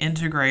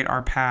 integrate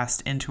our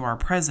past into our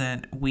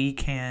present, we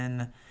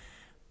can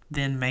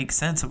then make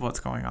sense of what's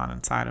going on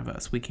inside of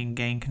us. We can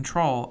gain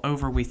control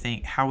over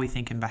how we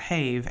think and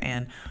behave.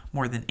 And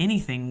more than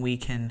anything, we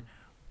can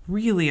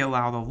really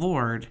allow the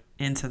Lord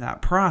into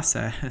that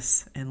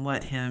process and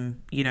let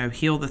him,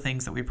 heal the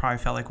things that we probably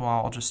felt like,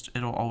 well,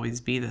 it'll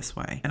always be this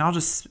way. And I'll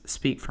just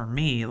speak for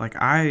me. Like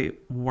I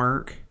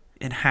work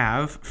and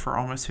have for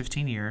almost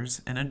 15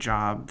 years in a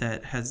job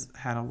that has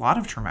had a lot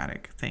of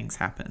traumatic things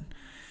happen.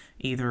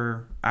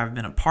 Either I've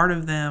been a part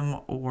of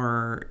them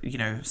or,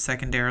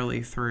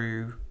 secondarily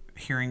through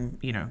hearing,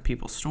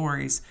 people's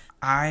stories.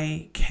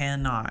 I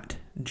cannot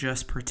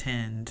just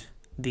pretend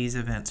these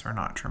events are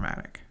not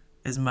traumatic.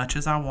 As much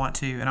as I want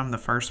to, and I'm the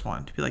first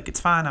one to be like, it's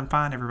fine, I'm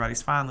fine,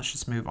 everybody's fine, let's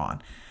just move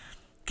on.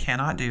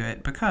 Cannot do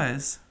it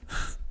because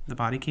the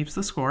body keeps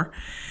the score.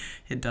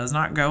 It does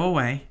not go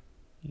away.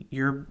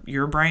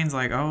 Your brain's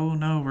like, oh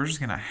no, we're just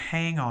going to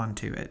hang on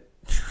to it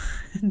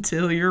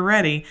until you're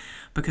ready,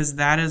 because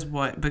that is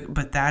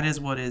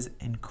what is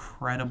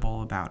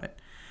incredible about it.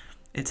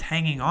 It's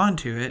hanging on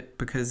to it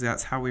because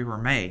that's how we were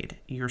made.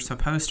 You're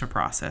supposed to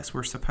process.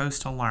 We're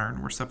supposed to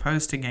learn. We're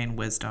supposed to gain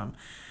wisdom.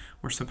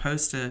 We're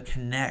supposed to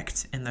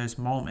connect in those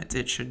moments.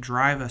 It should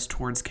drive us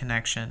towards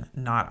connection,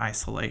 not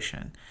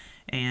isolation.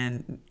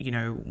 And,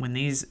 when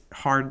these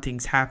hard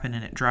things happen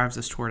and it drives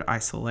us toward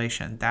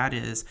isolation, that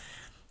is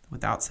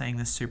without saying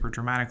this super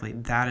dramatically,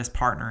 that is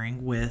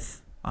partnering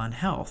with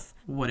unhealth.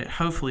 What it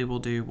hopefully will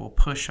do will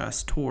push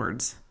us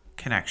towards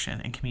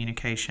connection and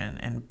communication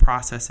and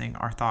processing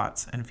our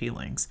thoughts and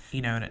feelings.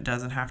 And it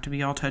doesn't have to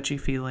be all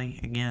touchy-feely.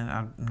 Again,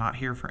 I'm not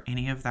here for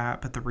any of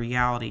that, but the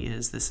reality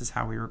is this is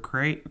how we were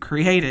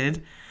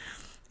created,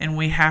 and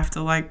we have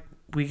to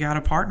we got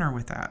to partner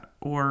with that,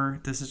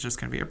 or this is just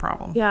going to be a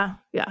problem. Yeah.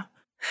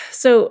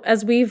 So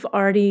as we've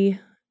already,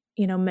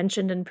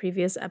 mentioned in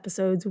previous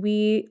episodes,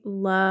 we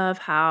love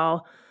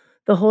how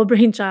the Whole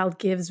Brain Child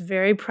gives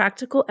very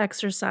practical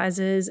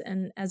exercises.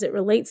 And as it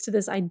relates to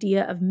this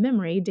idea of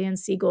memory, Dan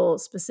Siegel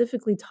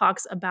specifically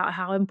talks about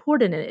how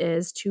important it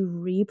is to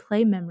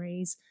replay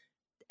memories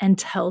and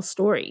tell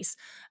stories.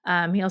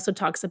 He also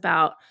talks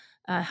about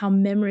how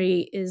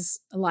memory is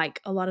like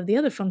a lot of the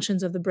other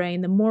functions of the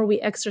brain. The more we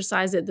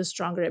exercise it, the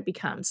stronger it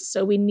becomes.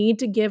 So we need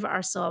to give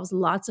ourselves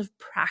lots of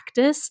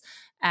practice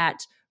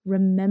at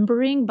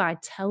remembering by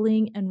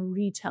telling and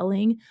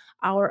retelling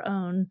our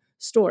own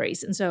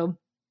stories. And so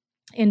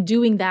in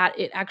doing that,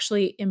 it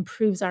actually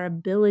improves our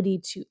ability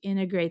to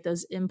integrate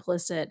those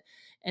implicit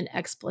and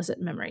explicit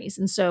memories.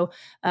 And so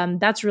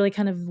that's really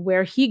kind of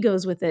where he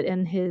goes with it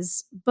in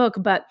his book.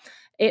 But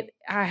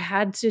I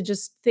had to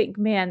just think,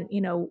 man,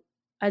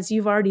 as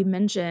you've already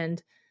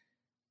mentioned,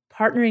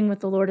 partnering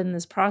with the Lord in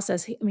this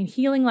process,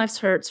 Healing Life's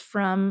Hurts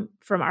from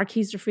our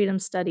Keys to Freedom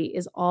study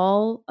is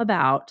all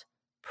about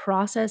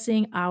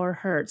processing our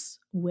hurts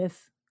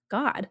with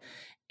God.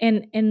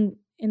 And in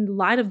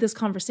light of this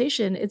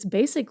conversation, it's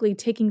basically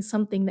taking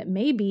something that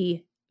may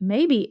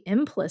be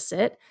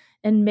implicit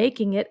and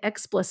making it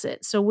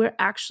explicit. So we're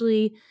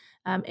actually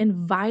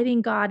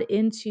inviting God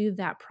into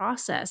that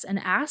process and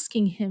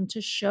asking him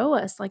to show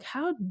us,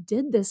 how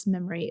did this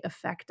memory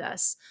affect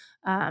us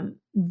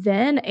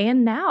then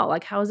and now?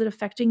 How is it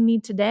affecting me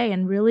today?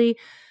 And really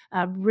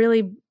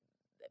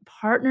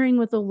partnering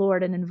with the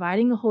Lord and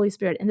inviting the Holy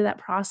Spirit into that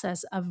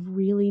process of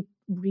really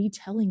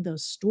retelling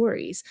those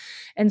stories.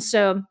 And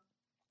so,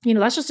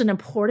 that's just an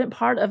important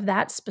part of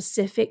that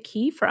specific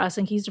key for us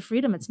in Keys to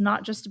Freedom. It's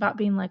not just about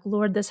being like,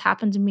 Lord, this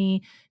happened to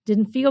me,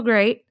 didn't feel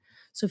great,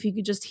 so if you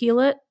could just heal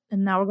it,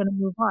 and now we're going to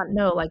move on.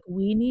 No,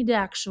 we need to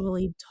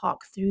actually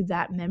talk through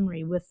that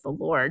memory with the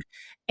Lord.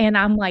 And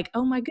I'm like,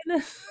 oh my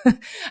goodness.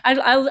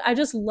 I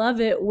just love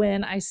it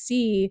when I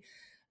see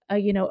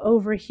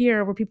over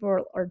here where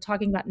people are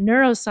talking about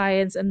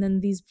neuroscience and then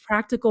these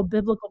practical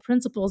biblical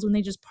principles when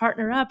they just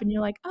partner up, and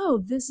you're like,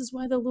 oh, this is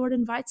why the Lord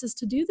invites us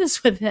to do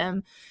this with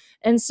him.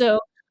 And so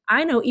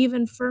I know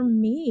even for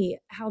me,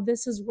 how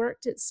this has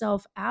worked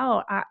itself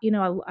out. I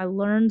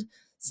learned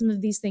some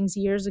of these things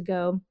years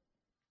ago,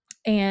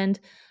 and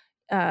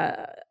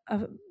uh,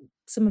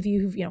 some of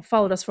you who've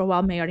followed us for a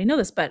while may already know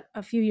this, but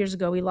a few years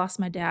ago we lost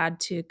my dad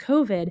to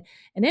COVID,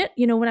 and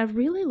when I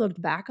really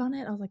looked back on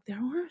it, I was like,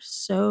 there were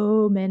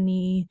so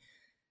many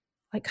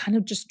kind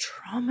of just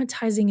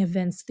traumatizing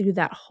events through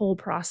that whole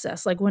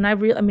process. When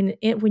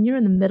when you're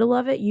in the middle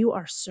of it, you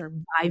are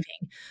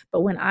surviving,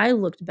 but when I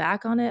looked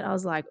back on it, I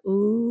was like,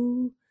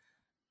 ooh,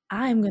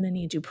 I'm going to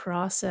need to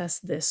process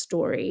this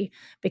story,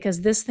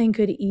 because this thing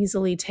could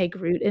easily take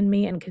root in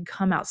me and could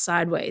come out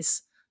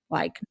sideways,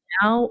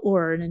 now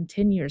or in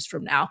 10 years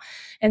from now.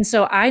 And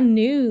so I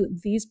knew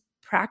these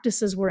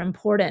practices were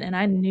important, and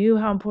I knew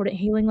how important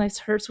Healing Life's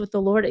Hurts with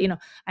the Lord.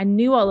 I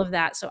knew all of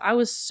that. So I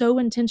was so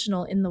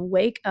intentional in the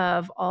wake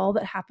of all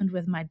that happened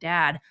with my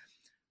dad,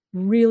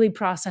 really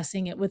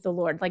processing it with the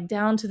Lord,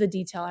 down to the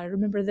detail. I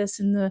remember this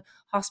in the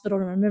hospital.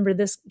 I remember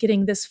this,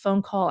 getting this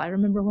phone call. I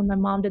remember when my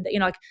mom did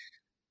that,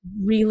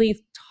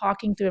 really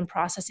talking through and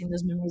processing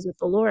those memories with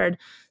the Lord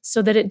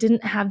so that it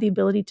didn't have the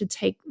ability to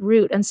take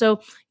root. And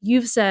so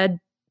you've said,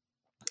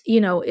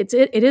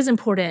 it is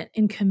important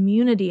in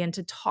community and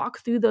to talk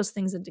through those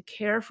things and to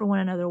care for one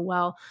another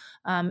well.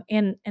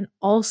 And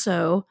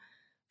also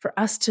for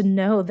us to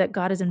know that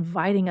God is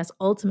inviting us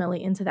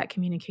ultimately into that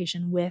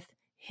communication with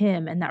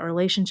him and that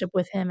relationship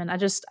with him. And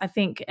I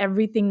think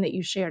everything that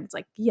you shared, it's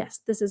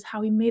yes, this is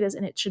how he made us.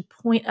 And it should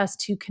point us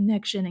to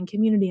connection and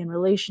community and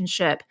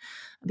relationship,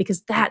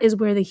 because that is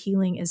where the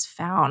healing is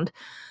found.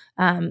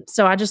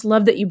 So I just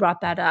love that you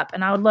brought that up.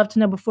 And I would love to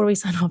know, before we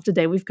sign off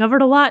today, we've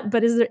covered a lot,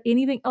 but is there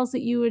anything else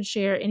that you would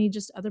share? Any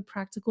just other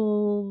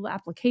practical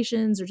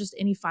applications or just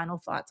any final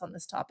thoughts on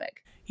this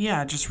topic?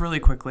 Yeah, just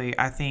really quickly,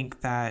 I think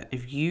that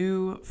if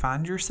you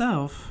find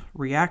yourself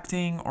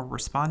reacting or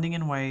responding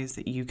in ways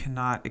that you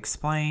cannot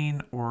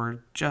explain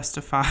or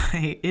justify,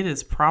 it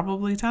is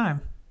probably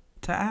time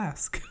to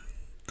ask,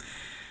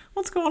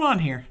 what's going on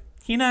here?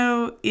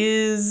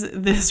 Is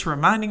this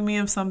reminding me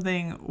of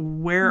something?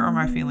 Where are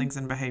my feelings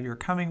and behavior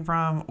coming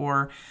from?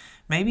 Or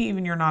maybe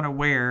even you're not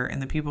aware,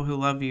 and the people who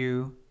love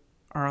you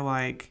are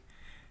like,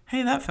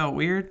 hey, that felt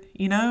weird.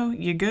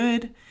 You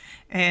good?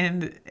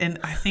 And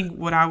I think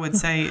what I would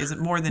say is,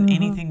 more than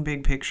anything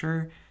big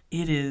picture,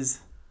 it is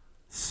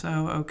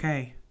so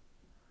okay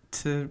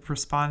to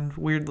respond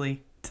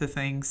weirdly to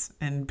things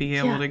and be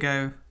able to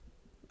go,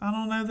 I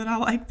don't know that I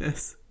like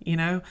this,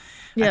 Yep.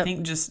 I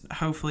think just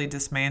hopefully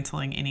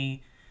dismantling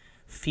any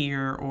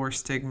fear or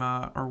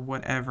stigma or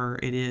whatever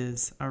it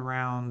is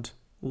around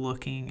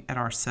looking at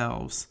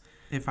ourselves.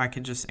 If I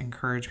could just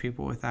encourage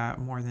people with that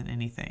more than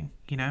anything,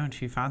 and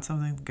if you find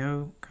something,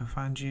 go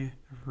find you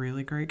a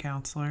really great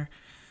counselor,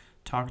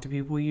 talk to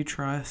people you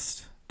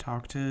trust,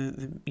 talk to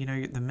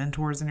the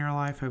mentors in your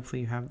life.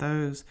 Hopefully you have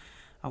those.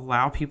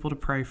 Allow people to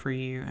pray for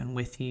you and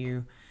with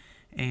you,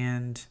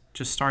 and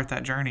just start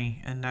that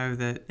journey and know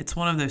that it's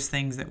one of those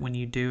things that when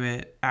you do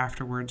it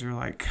afterwards, you're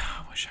like,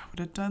 I wish I would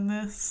have done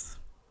this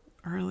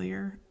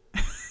earlier,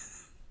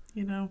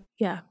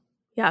 Yeah.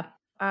 Yeah.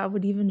 I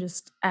would even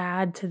just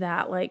add to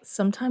that, like,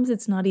 sometimes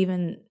it's not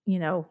even,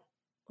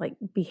 like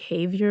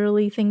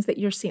behaviorally things that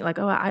you're seeing, like,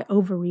 oh, I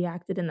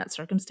overreacted in that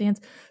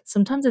circumstance.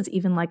 Sometimes it's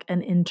even like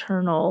an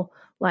internal,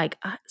 like,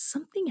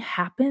 something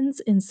happens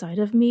inside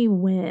of me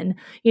when,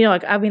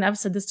 like, I mean, I've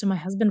said this to my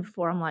husband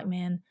before. I'm like,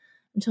 man,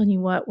 I'm telling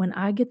you what, when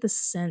I get the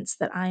sense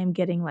that I am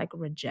getting like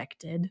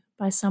rejected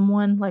by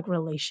someone, like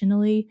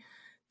relationally,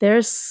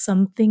 there's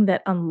something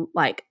that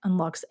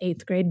unlocks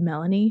 8th grade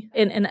Melanie,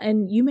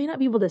 and you may not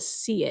be able to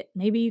see it.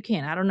 Maybe you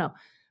can, I don't know.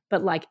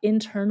 But like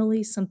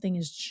internally something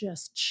is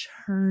just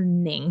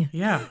churning,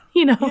 Yeah.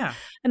 you know? Yeah.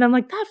 And I'm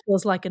like, that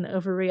feels like an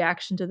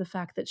overreaction to the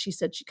fact that she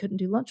said she couldn't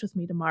do lunch with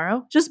me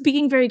tomorrow. Just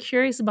being very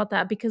curious about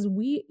that, because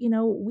we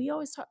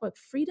always talk about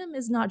freedom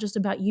is not just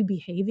about you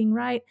behaving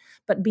right,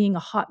 but being a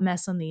hot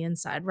mess on the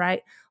inside,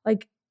 right?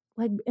 Like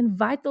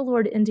invite the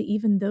Lord into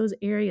even those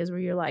areas where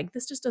you're like,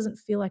 this just doesn't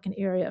feel like an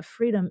area of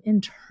freedom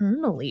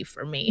internally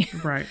for me.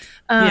 Right.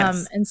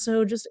 Yes. And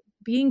so just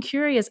being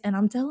curious. And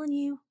I'm telling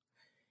you,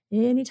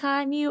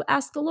 anytime you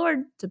ask the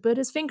Lord to put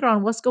his finger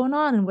on what's going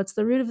on and what's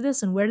the root of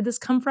this and where did this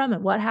come from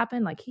and what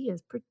happened, like, he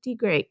is pretty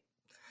great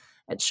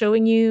at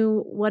showing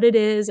you what it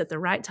is at the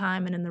right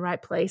time and in the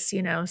right place, So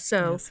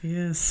Yes, he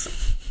is.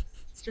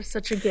 it's just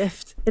such a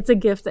gift. It's a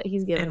gift that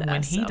he's given And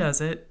us. when he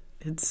does it,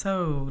 it's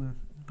so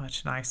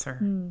much nicer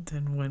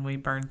than when we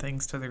burn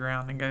things to the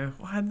ground and go,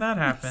 why did that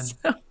happen? So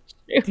So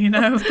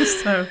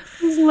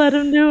just let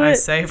him do it. I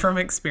say from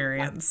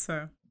experience.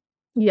 So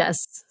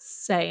Yes,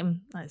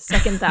 same. I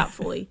second that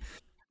fully.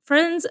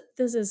 Friends,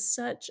 this is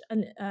such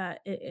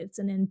it's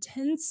an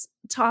intense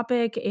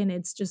topic, and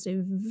it's just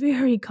a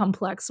very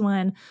complex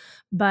one,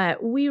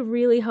 but we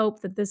really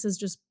hope that this is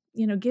just,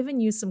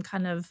 giving you some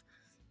kind of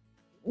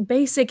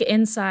basic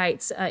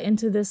insights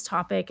into this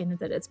topic, and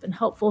that it's been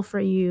helpful for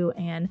you.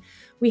 And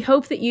we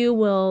hope that you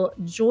will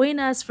join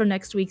us for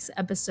next week's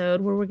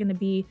episode, where we're going to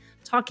be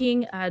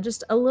talking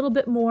just a little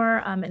bit more,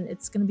 and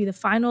it's going to be the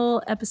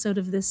final episode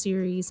of this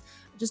series,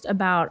 just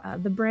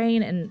about the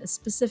brain, and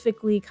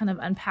specifically kind of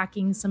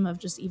unpacking some of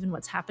just even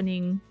what's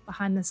happening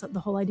behind this, the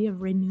whole idea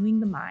of renewing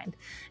the mind.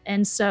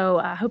 And so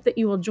I hope that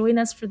you will join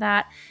us for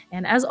that.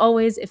 And as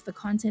always, if the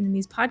content in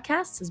these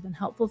podcasts has been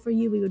helpful for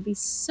you, we would be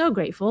so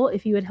grateful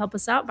if you would help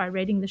us out by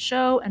rating the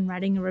show and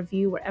writing a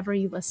review wherever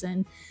you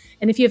listen.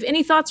 And if you have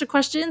any thoughts or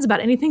questions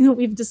about anything that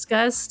we've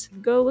discussed,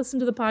 go listen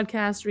to the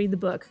podcast, read the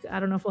book. I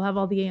don't know if we'll have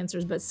all the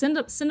answers, but send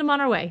them on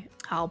our way.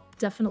 I'll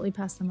definitely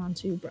pass them on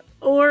to Brooke.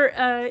 Or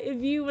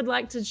if you would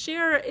like to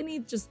share any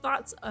just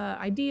thoughts,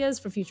 ideas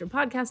for future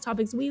podcast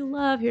topics, we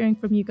love hearing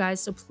from you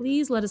guys. So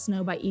please let us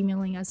know by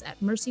emailing us at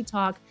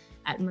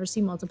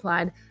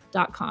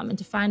mercytalk@mercymultiplied.com. And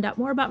to find out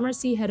more about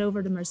Mercy, head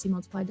over to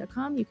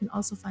mercymultiplied.com. You can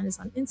also find us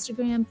on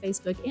Instagram,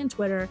 Facebook, and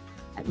Twitter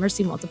at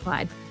Mercy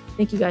Multiplied.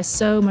 Thank you guys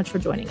so much for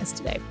joining us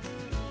today.